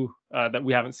 something new that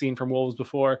we haven't seen from Wolves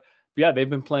before. But yeah, they've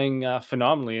been playing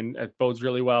phenomenally, and it bodes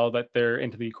really well that they're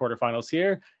into the quarterfinals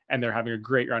here, and they're having a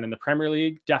great run in the Premier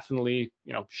League. Definitely,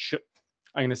 I'm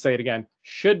going to say it again,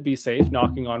 should be safe,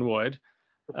 knocking on wood.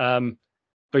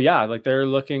 But yeah, they're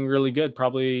looking really good.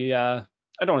 Probably, I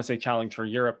don't want to say challenge for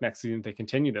Europe next season if they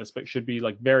continue this, but should be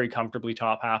very comfortably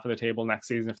top half of the table next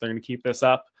season if they're going to keep this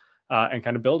up and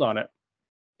kind of build on it.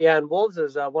 Yeah, and Wolves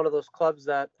is one of those clubs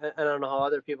that, and I don't know how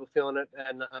other people feel in it,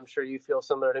 and I'm sure you feel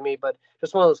similar to me, but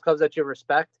just one of those clubs that you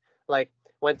respect.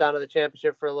 Went down to the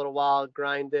championship for a little while,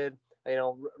 grinded,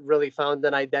 really found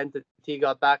an identity,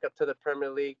 got back up to the Premier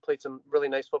League, played some really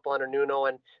nice football under Nuno,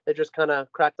 and they just kind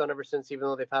of cracked on ever since, even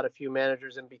though they've had a few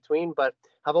managers in between, but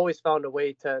have always found a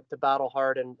way to battle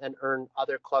hard and earn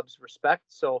other clubs' respect.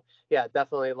 So yeah,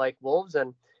 definitely like Wolves,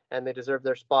 and they deserve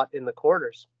their spot in the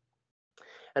quarters.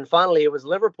 And finally, it was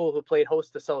Liverpool who played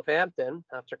host to Southampton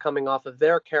after coming off of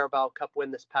their Carabao Cup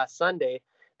win this past Sunday.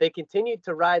 They continued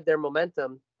to ride their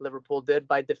momentum, Liverpool did,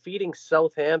 by defeating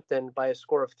Southampton by a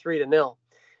score of 3-0.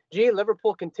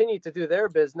 Liverpool continued to do their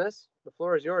business. The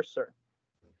floor is yours, sir.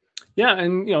 Yeah,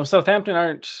 and, Southampton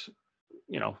aren't,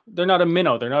 they're not a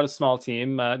minnow. They're not a small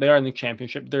team. They are in the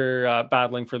championship. They're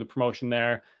battling for the promotion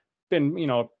there. Been,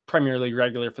 Premier League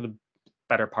regular for the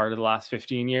better part of the last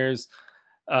 15 years.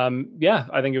 I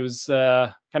think it was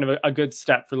kind of a good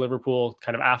step for Liverpool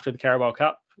kind of after the Carabao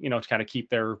Cup, to kind of keep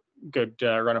their good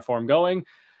run of form going.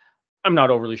 I'm not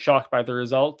overly shocked by the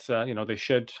result. They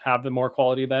should have the more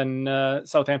quality than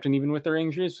Southampton, even with their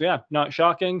injuries. So yeah, not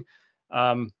shocking.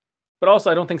 But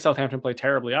also, I don't think Southampton played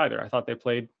terribly either. I thought they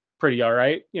played pretty all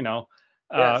right.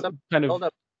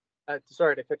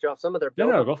 Sorry to cut you off. Some of their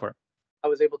build-up, no, go for it. I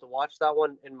was able to watch that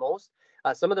one in most.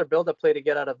 Some of their build-up play to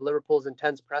get out of Liverpool's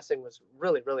intense pressing was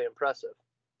really, really impressive.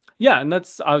 Yeah, and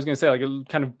I was going to say, it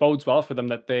kind of bodes well for them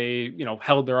that they,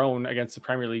 held their own against the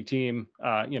Premier League team,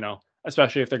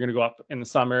 especially if they're going to go up in the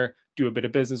summer, do a bit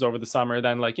of business over the summer,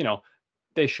 then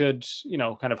they should,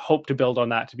 kind of hope to build on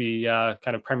that to be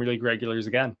kind of Premier League regulars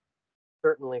again.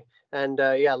 Certainly. And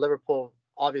yeah, Liverpool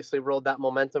obviously rode that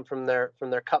momentum from their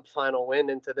cup final win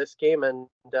into this game. And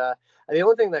the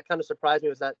only thing that kind of surprised me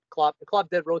was that Klopp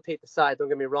did rotate the side. Don't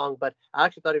get me wrong, but I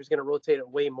actually thought he was going to rotate it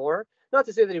way more. Not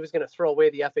to say that he was going to throw away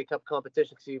the FA Cup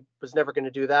competition, because he was never going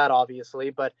to do that, obviously.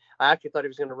 But I actually thought he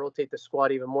was going to rotate the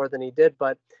squad even more than he did.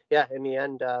 But yeah, in the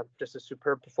end, just a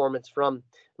superb performance from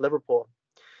Liverpool.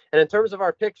 And in terms of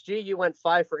our picks, G, you went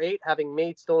 5 for 8, having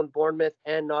Maidstone, Bournemouth,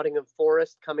 and Nottingham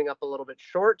Forest coming up a little bit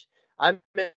short. I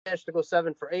managed to go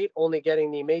 7 for 8, only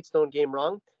getting the Maidstone game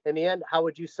wrong. In the end, how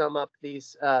would you sum up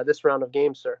this round of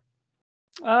games, sir?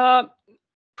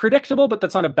 Predictable, but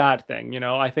that's not a bad thing.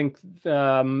 I think,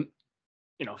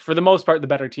 for the most part, the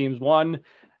better teams won.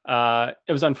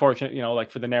 It was unfortunate,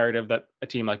 like for the narrative that a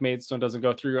team like Maidstone doesn't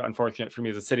go through. Unfortunate for me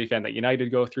as a City fan that United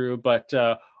go through, but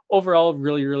overall,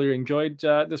 really, really enjoyed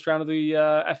this round of the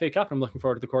FA Cup. I'm looking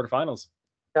forward to the quarterfinals.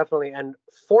 Definitely, and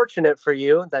fortunate for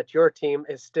you that your team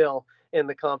is still in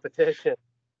the competition.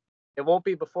 It won't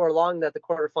be before long that the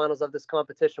quarterfinals of this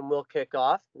competition will kick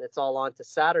off. It's all on to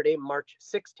Saturday, March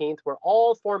 16th, where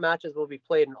all 4 matches will be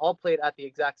played, and all played at the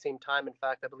exact same time. In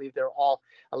fact, I believe they're all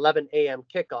 11 a.m.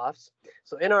 kickoffs.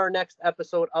 So in our next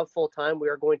episode of Full Time, we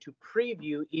are going to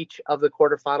preview each of the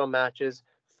quarterfinal matches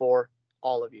for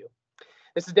all of you.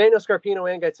 This is Daniel Scarpino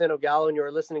and Gaetano Gallo, and you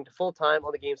are listening to Full Time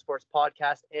on the Game Sports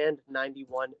Podcast and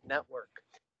 91 Network.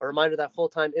 A reminder that Full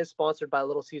Time is sponsored by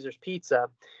Little Caesars Pizza.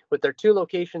 With their 2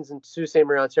 locations in Sault Ste.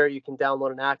 Marie, Ontario, you can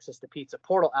download and access the Pizza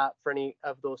Portal app for any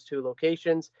of those 2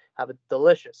 locations. Have a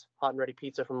delicious hot and ready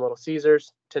pizza from Little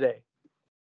Caesars today.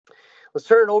 Let's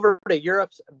turn it over to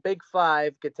Europe's Big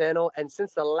Five, Gaetano. And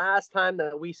since the last time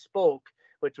that we spoke,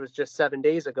 which was just 7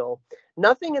 days ago,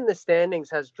 nothing in the standings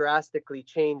has drastically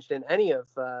changed in any of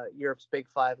Europe's Big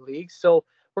Five leagues. So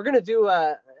we're going to do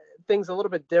things a little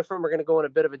bit different. We're going to go in a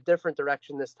bit of a different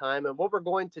direction this time. And what we're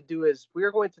going to do is we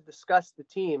are going to discuss the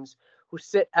teams who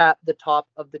sit at the top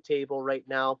of the table right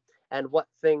now and what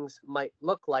things might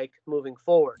look like moving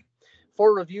forward.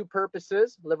 For review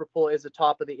purposes, Liverpool is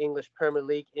atop of the English Premier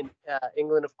League in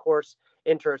England, of course.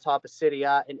 Inter atop of Serie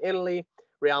A in Italy.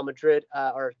 Real Madrid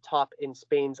are top in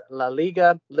Spain's La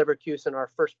Liga. Leverkusen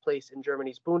are first place in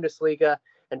Germany's Bundesliga.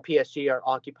 And PSG are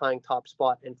occupying top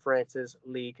spot in France's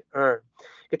Ligue 1.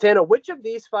 Gaetano, which of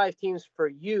these 5 teams for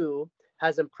you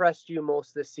has impressed you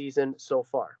most this season so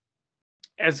far?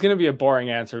 It's going to be a boring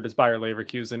answer. It's Bayer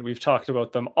Leverkusen. We've talked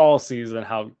about them all season,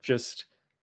 how just...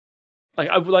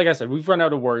 Like I said, we've run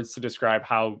out of words to describe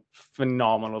how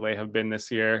phenomenal they have been this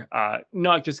year.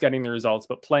 Not just getting the results,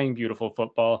 but playing beautiful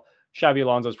football. Xabi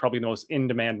Alonso is probably the most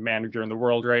in-demand manager in the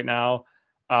world right now.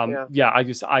 I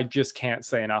just can't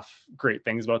say enough great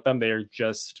things about them. They are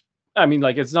just,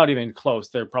 it's not even close.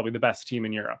 They're probably the best team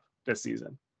in Europe this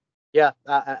season. Yeah,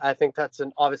 I think that's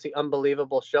an obviously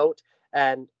unbelievable shout.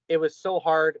 And it was so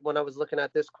hard when I was looking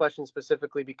at this question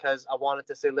specifically because I wanted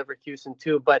to say Leverkusen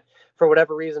too, but for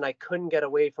whatever reason, I couldn't get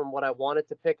away from what I wanted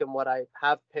to pick and what I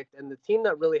have picked. And the team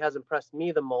that really has impressed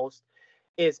me the most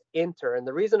is Inter. And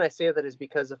the reason I say that is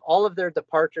because of all of their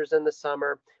departures in the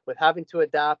summer, with having to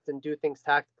adapt and do things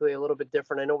tactically a little bit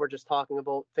different. I know we're just talking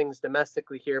about things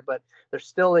domestically here, but they're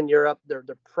still in Europe. They're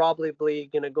probably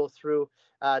going to go through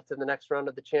to the next round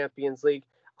of the Champions League.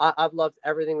 I've loved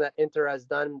everything that Inter has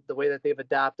done, the way that they've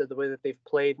adapted, the way that they've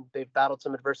played. They've battled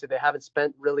some adversity. They haven't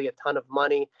spent really a ton of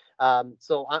money.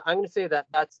 So I'm going to say that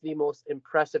that's the most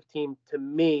impressive team to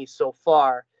me so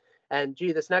far. And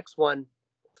gee, this next one,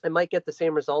 I might get the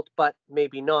same result, but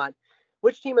maybe not.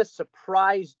 Which team has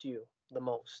surprised you the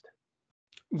most?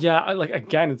 Yeah,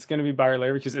 again, it's going to be Bayer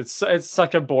Leverkusen. It's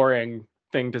such a boring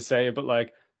thing to say, but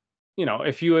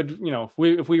if you had,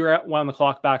 if we were wound the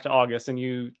clock back to August and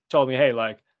you told me, hey,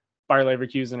 Bayer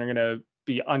Leverkusen are going to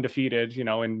be undefeated,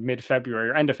 in mid-February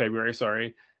or end of February,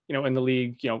 sorry, in the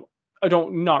league,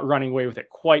 not running away with it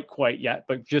quite yet,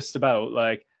 but just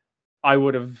about, I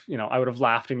would have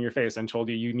laughed in your face and told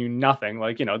you knew nothing.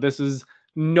 This is,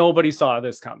 nobody saw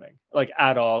this coming,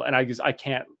 at all. And I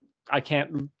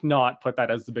can't not put that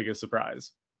as the biggest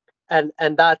surprise. And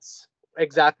that's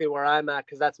exactly where I'm at,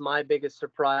 because that's my biggest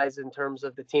surprise in terms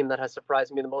of the team that has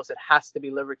surprised me the most. It has to be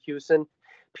Leverkusen,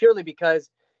 purely because,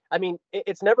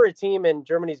 it's never a team in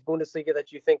Germany's Bundesliga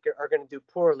that you think are going to do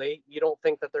poorly. You don't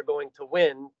think that they're going to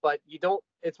win, but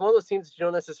it's one of those teams that you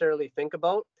don't necessarily think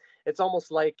about. It's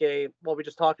almost like we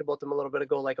just talked about them a little bit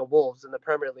ago, like a Wolves in the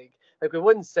Premier League. We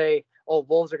wouldn't say, oh,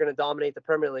 Wolves are going to dominate the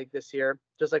Premier League this year,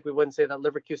 just like we wouldn't say that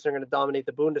Leverkusen are going to dominate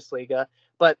the Bundesliga.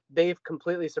 But they've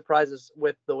completely surprised us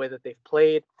with the way that they've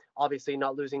played. Obviously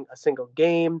not losing a single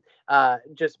game,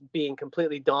 just being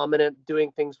completely dominant,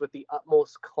 doing things with the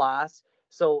utmost class.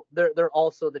 So they're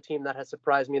also the team that has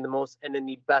surprised me the most and in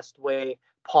the best way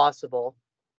possible.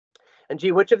 And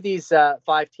gee, which of these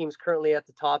five teams currently at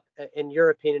the top, in your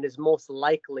opinion, is most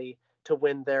likely to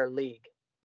win their league?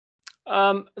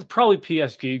 Probably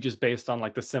PSG, just based on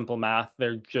like the simple math.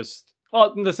 They're just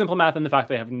well, the simple math and the fact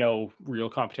they have no real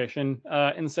competition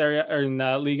in Serie or in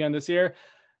Liga this year.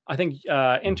 I think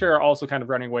Inter are also kind of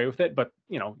running away with it, but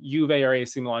Juve or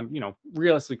AC Milan,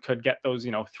 realistically could get those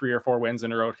 3 or 4 wins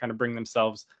in a row to kind of bring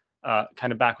themselves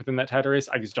kind of back within that title race.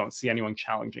 I just don't see anyone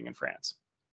challenging in France.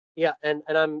 Yeah, and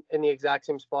I'm in the exact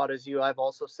same spot as you. I've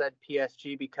also said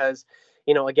PSG because,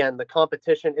 again, the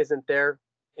competition isn't there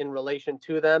in relation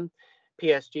to them.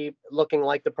 PSG looking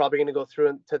like they're probably going to go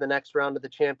through to the next round of the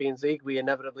Champions League. We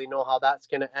inevitably know how that's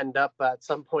going to end up at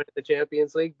some point in the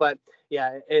Champions League. But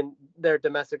yeah, in their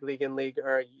domestic league and league,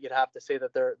 or you'd have to say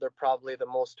that they're probably the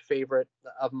most favorite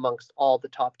amongst all the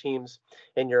top teams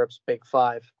in Europe's Big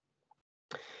Five.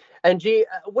 And G,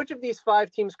 which of these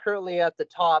five teams currently at the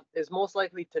top is most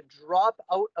likely to drop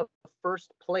out of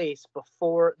first place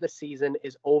before the season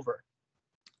is over?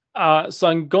 So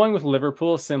I'm going with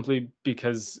Liverpool simply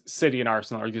because City and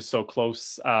Arsenal are just so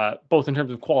close, both in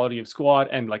terms of quality of squad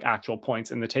and like actual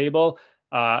points in the table.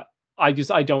 I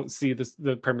don't see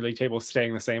the Premier League table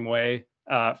staying the same way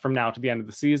from now to the end of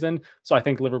the season. So I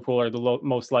think Liverpool are the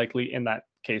most likely in that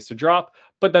case to drop.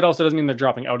 But that also doesn't mean they're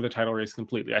dropping out of the title race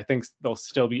completely. I think they'll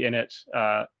still be in it,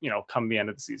 come the end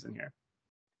of the season here.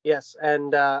 Yes,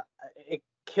 and it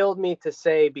killed me to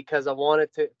say because I wanted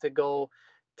to go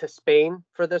to Spain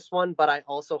for this one, but I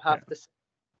also have to say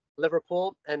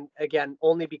Liverpool, and again,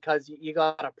 only because you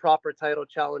got a proper title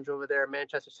challenge over there.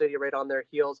 Manchester City right on their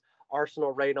heels,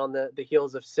 Arsenal right on the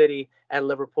heels of City and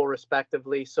Liverpool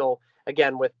respectively. So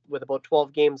again, with about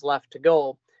 12 games left to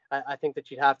go, I think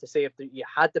that you'd have to say if you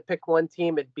had to pick one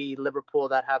team, it'd be Liverpool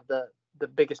that have the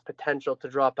biggest potential to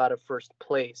drop out of first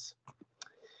place.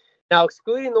 Now,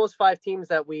 excluding those five teams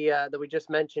that we just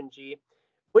mentioned, G,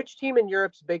 which team in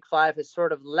Europe's Big Five has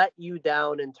sort of let you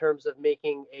down in terms of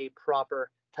making a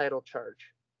proper title charge?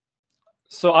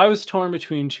 So I was torn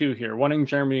between two here, one in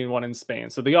Germany and one in Spain.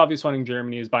 So the obvious one in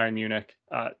Germany is Bayern Munich.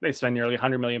 They spend nearly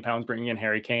 100 million pounds bringing in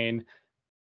Harry Kane,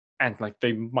 and like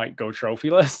they might go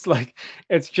trophyless. Like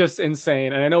it's just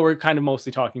insane. And I know we're kind of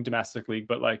mostly talking domestic league,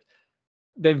 but like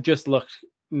they've just looked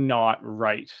not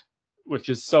right, which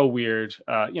is so weird.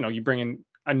 You bring in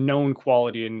a known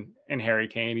quality in Harry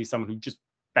Kane. He's someone who just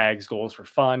bags goals for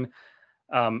fun,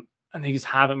 and they just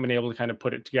haven't been able to kind of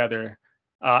put it together.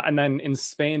 And then in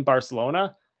Spain,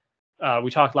 Barcelona, we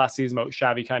talked last season about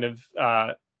Xavi kind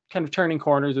of turning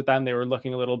corners with them. They were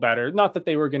looking a little better. Not that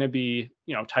they were going to be,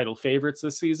 title favorites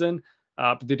this season,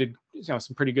 but they did,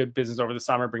 some pretty good business over the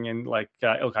summer, bringing in like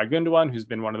Ilkay Gundogan, who's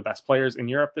been one of the best players in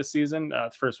Europe this season. The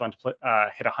first one to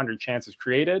hit 100 chances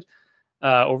created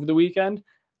over the weekend.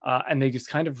 And they just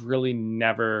kind of really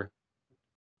never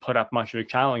put up much of a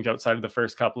challenge outside of the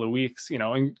first couple of weeks,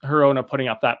 and Girona putting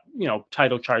up that,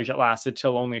 title charge that lasted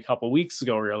till only a couple of weeks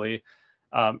ago, really.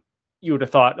 You would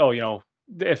have thought,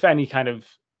 if any kind of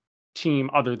team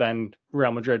other than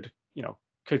Real Madrid,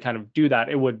 could kind of do that,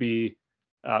 it would be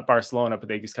Barcelona, but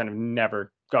they just kind of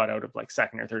never got out of like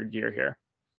second or third gear here.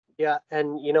 Yeah,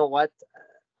 and you know what?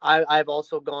 I've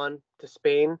also gone to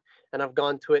Spain, and I've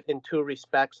gone to it in two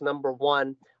respects. Number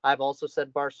one, I've also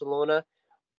said Barcelona.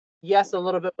 Yes, a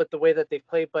little bit with the way that they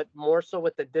play, but more so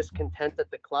with the discontent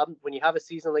at the club. When you have a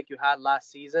season like you had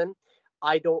last season,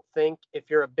 I don't think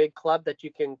if you're a big club that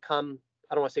you can come,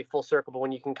 I don't want to say full circle, but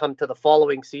when you can come to the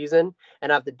following season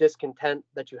and have the discontent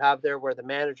that you have there where the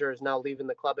manager is now leaving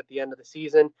the club at the end of the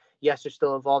season. Yes, you're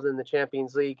still involved in the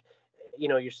Champions League.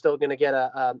 You're still going to get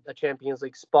a Champions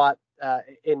League spot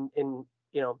in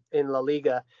La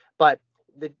Liga, but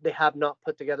they have not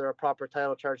put together a proper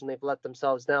title charge and they've let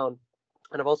themselves down.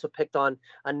 And I've also picked on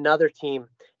another team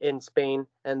in Spain.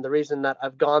 And the reason that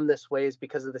I've gone this way is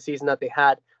because of the season that they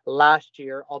had last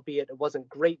year, albeit it wasn't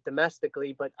great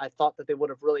domestically, but I thought that they would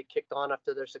have really kicked on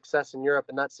after their success in Europe,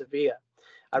 and that's Sevilla.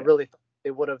 I really thought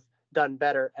they would have done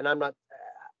better. And I'm not,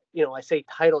 I say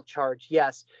title charge,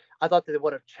 yes. I thought that they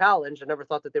would have challenged. I never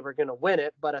thought that they were going to win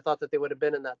it, but I thought that they would have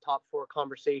been in that top four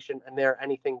conversation, and they're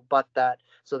anything but that.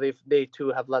 So they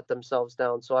too have let themselves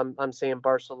down. So I'm saying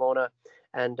Barcelona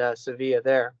and Sevilla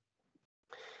there.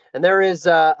 And there is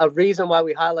a reason why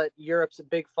we highlight Europe's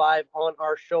Big Five on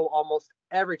our show almost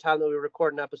every time that we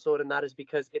record an episode, and that is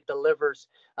because it delivers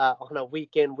on a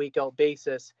week in, week out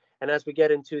basis. And as we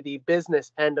get into the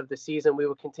business end of the season, we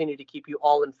will continue to keep you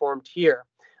all informed here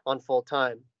on Full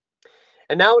Time.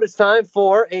 And now it is time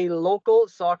for a local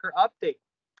soccer update.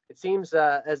 It seems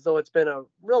as though it's been a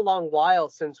real long while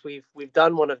since we've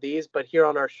done one of these, but here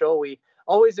on our show we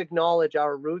always acknowledge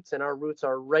our roots, and our roots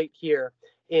are right here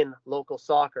in local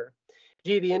soccer.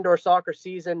 Gee, the indoor soccer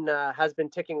season has been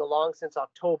ticking along since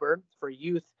October for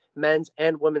youth, men's,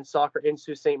 and women's soccer in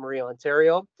Sault Ste. Marie,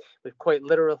 Ontario. We've quite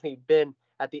literally been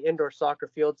at the indoor soccer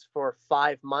fields for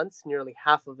 5 months, nearly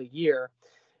half of a year.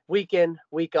 Week in,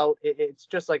 week out, it's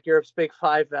just like Europe's Big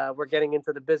Five. We're getting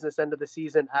into the business end of the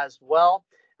season as well,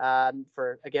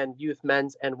 for, again, youth,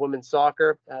 men's, and women's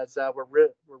soccer, as we're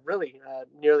really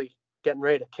nearly getting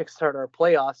ready to kickstart our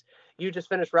playoffs. You just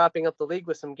finished wrapping up the league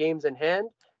with some games in hand,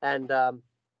 and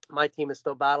my team is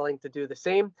still battling to do the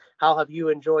same. How have you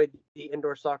enjoyed the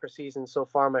indoor soccer season so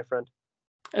far, my friend?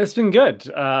 It's been good.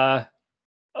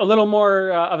 A little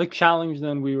more of a challenge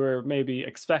than we were maybe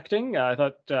expecting. I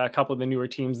thought a couple of the newer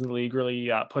teams in the league really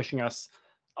pushing us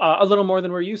a little more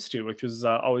than we're used to, which was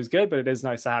always good, but it is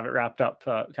nice to have it wrapped up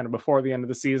kind of before the end of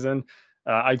the season.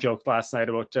 I joked last night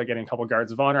about getting a couple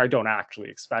guards of honor. I don't actually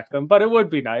expect them, but it would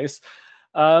be nice.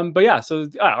 But yeah, so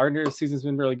our season's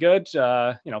been really good.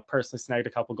 Personally snagged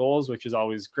a couple goals, which is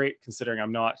always great considering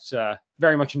I'm not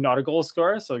very much not a goal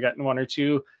scorer. So getting one or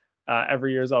two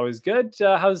every year is always good.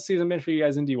 How's the season been for you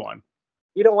guys in D1?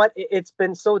 You know what? It's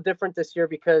been so different this year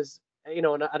because,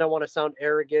 and I don't want to sound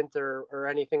arrogant or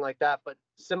anything like that, but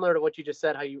similar to what you just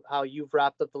said, how you've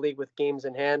wrapped up the league with games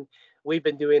in hand, we've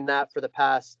been doing that for the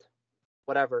past,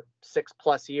 whatever,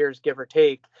 6+ years, give or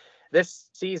take. This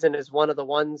season is one of the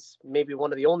ones, maybe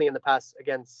one of the only in the past,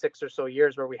 again, 6 or so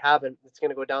years where we haven't. It's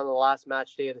going to go down to the last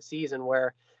match day of the season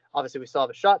where obviously we still have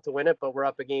a shot to win it, but we're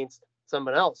up against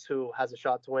someone else who has a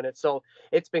shot to win it. So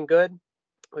it's been good.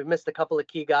 We've missed a couple of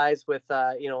key guys with,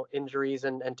 injuries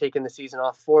and taking the season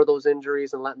off for those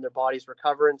injuries and letting their bodies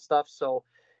recover and stuff. So,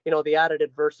 the added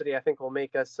adversity, I think, will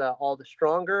make us all the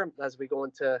stronger as we go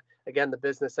into, again, the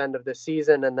business end of this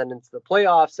season and then into the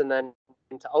playoffs and then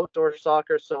into outdoor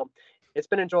soccer. So it's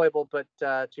been enjoyable, but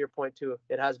to your point too,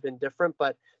 it has been different,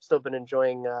 but still been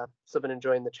enjoying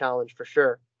the challenge for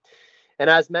sure. And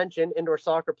as mentioned, indoor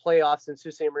soccer playoffs in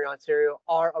Sault Ste. Marie, Ontario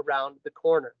are around the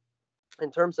corner.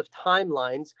 In terms of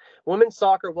timelines, women's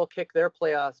soccer will kick their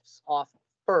playoffs off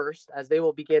first as they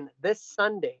will begin this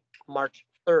Sunday, March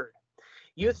 3rd.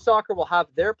 Youth soccer will have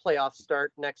their playoffs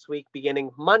start next week,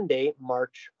 beginning Monday,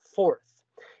 March 4th.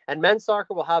 And men's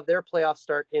soccer will have their playoffs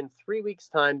start in 3 weeks'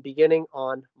 time, beginning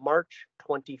on March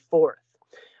 24th.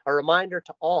 A reminder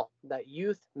to all that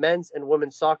youth, men's, and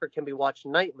women's soccer can be watched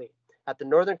nightly at the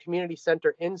Northern Community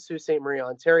Centre in Sault Ste. Marie,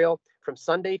 Ontario, from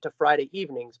Sunday to Friday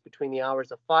evenings between the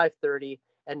hours of 5:30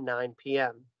 and 9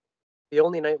 p.m. The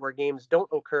only night where games don't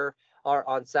occur are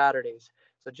on Saturdays.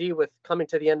 So, gee, with coming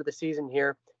to the end of the season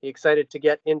here, you excited to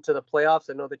get into the playoffs?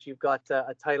 I know that you've got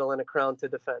a title and a crown to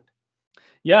defend.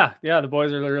 Yeah, the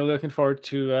boys are really looking forward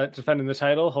to defending the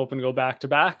title, hoping to go back to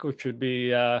back, which would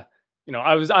be, I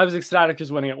was ecstatic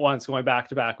just winning it once. Going back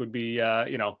to back would be,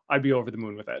 I'd be over the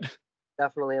moon with it.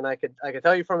 Definitely, and I could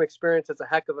tell you from experience, it's a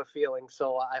heck of a feeling.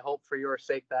 So I hope for your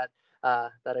sake that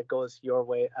it goes your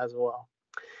way as well.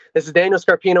 This is Daniel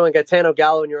Scarpino and Gaetano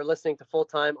Gallo, and you're listening to Full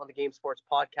Time on the Game Sports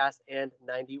Podcast and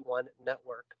 91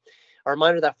 Network. A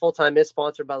reminder that Full Time is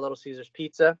sponsored by Little Caesars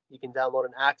Pizza. You can download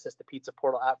and access the Pizza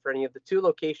Portal app for any of the 2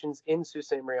 locations in Sault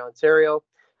Ste. Marie, Ontario.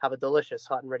 Have a delicious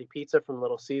hot and ready pizza from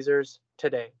Little Caesars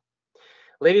today.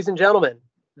 Ladies and gentlemen,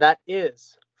 that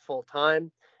is Full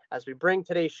Time. As we bring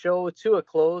today's show to a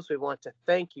close, we want to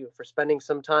thank you for spending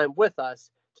some time with us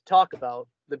to talk about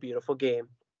the beautiful game.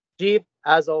 G,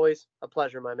 as always, a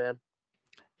pleasure, my man.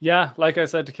 Yeah, like I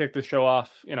said, to kick the show off,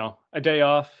 a day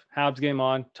off, Habs game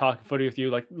on, talking footy with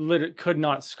you, like literally could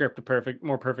not script a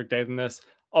more perfect day than this.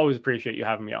 Always appreciate you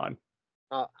having me on.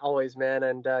 Always, man.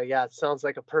 And it sounds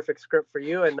like a perfect script for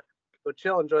you. And go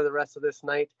chill, enjoy the rest of this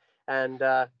night, and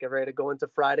get ready to go into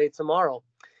Friday tomorrow.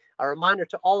 A reminder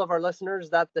to all of our listeners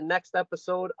that the next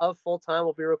episode of Full Time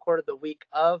will be recorded the week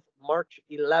of March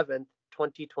 11th,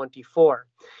 2024.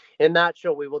 In that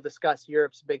show, we will discuss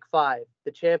Europe's Big Five, the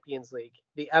Champions League,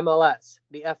 the MLS,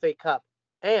 the FA Cup,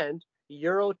 and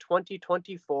Euro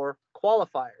 2024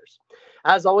 qualifiers.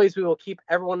 As always, we will keep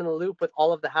everyone in the loop with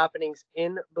all of the happenings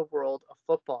in the world of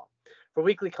football. For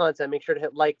weekly content, make sure to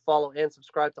hit like, follow, and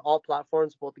subscribe to all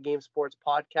platforms, both the Game Sports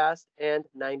Podcast and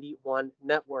 91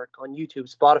 Network on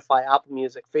YouTube, Spotify, Apple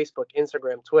Music, Facebook,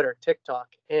 Instagram, Twitter, TikTok,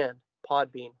 and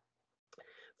Podbean.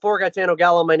 For Gaetano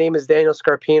Gallo, my name is Daniel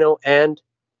Scarpino, and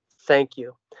thank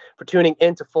you for tuning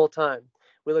into Full Time.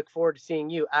 We look forward to seeing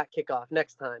you at kickoff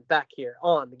next time back here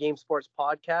on the Game Sports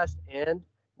Podcast and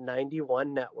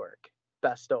 91 Network.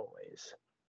 Best always.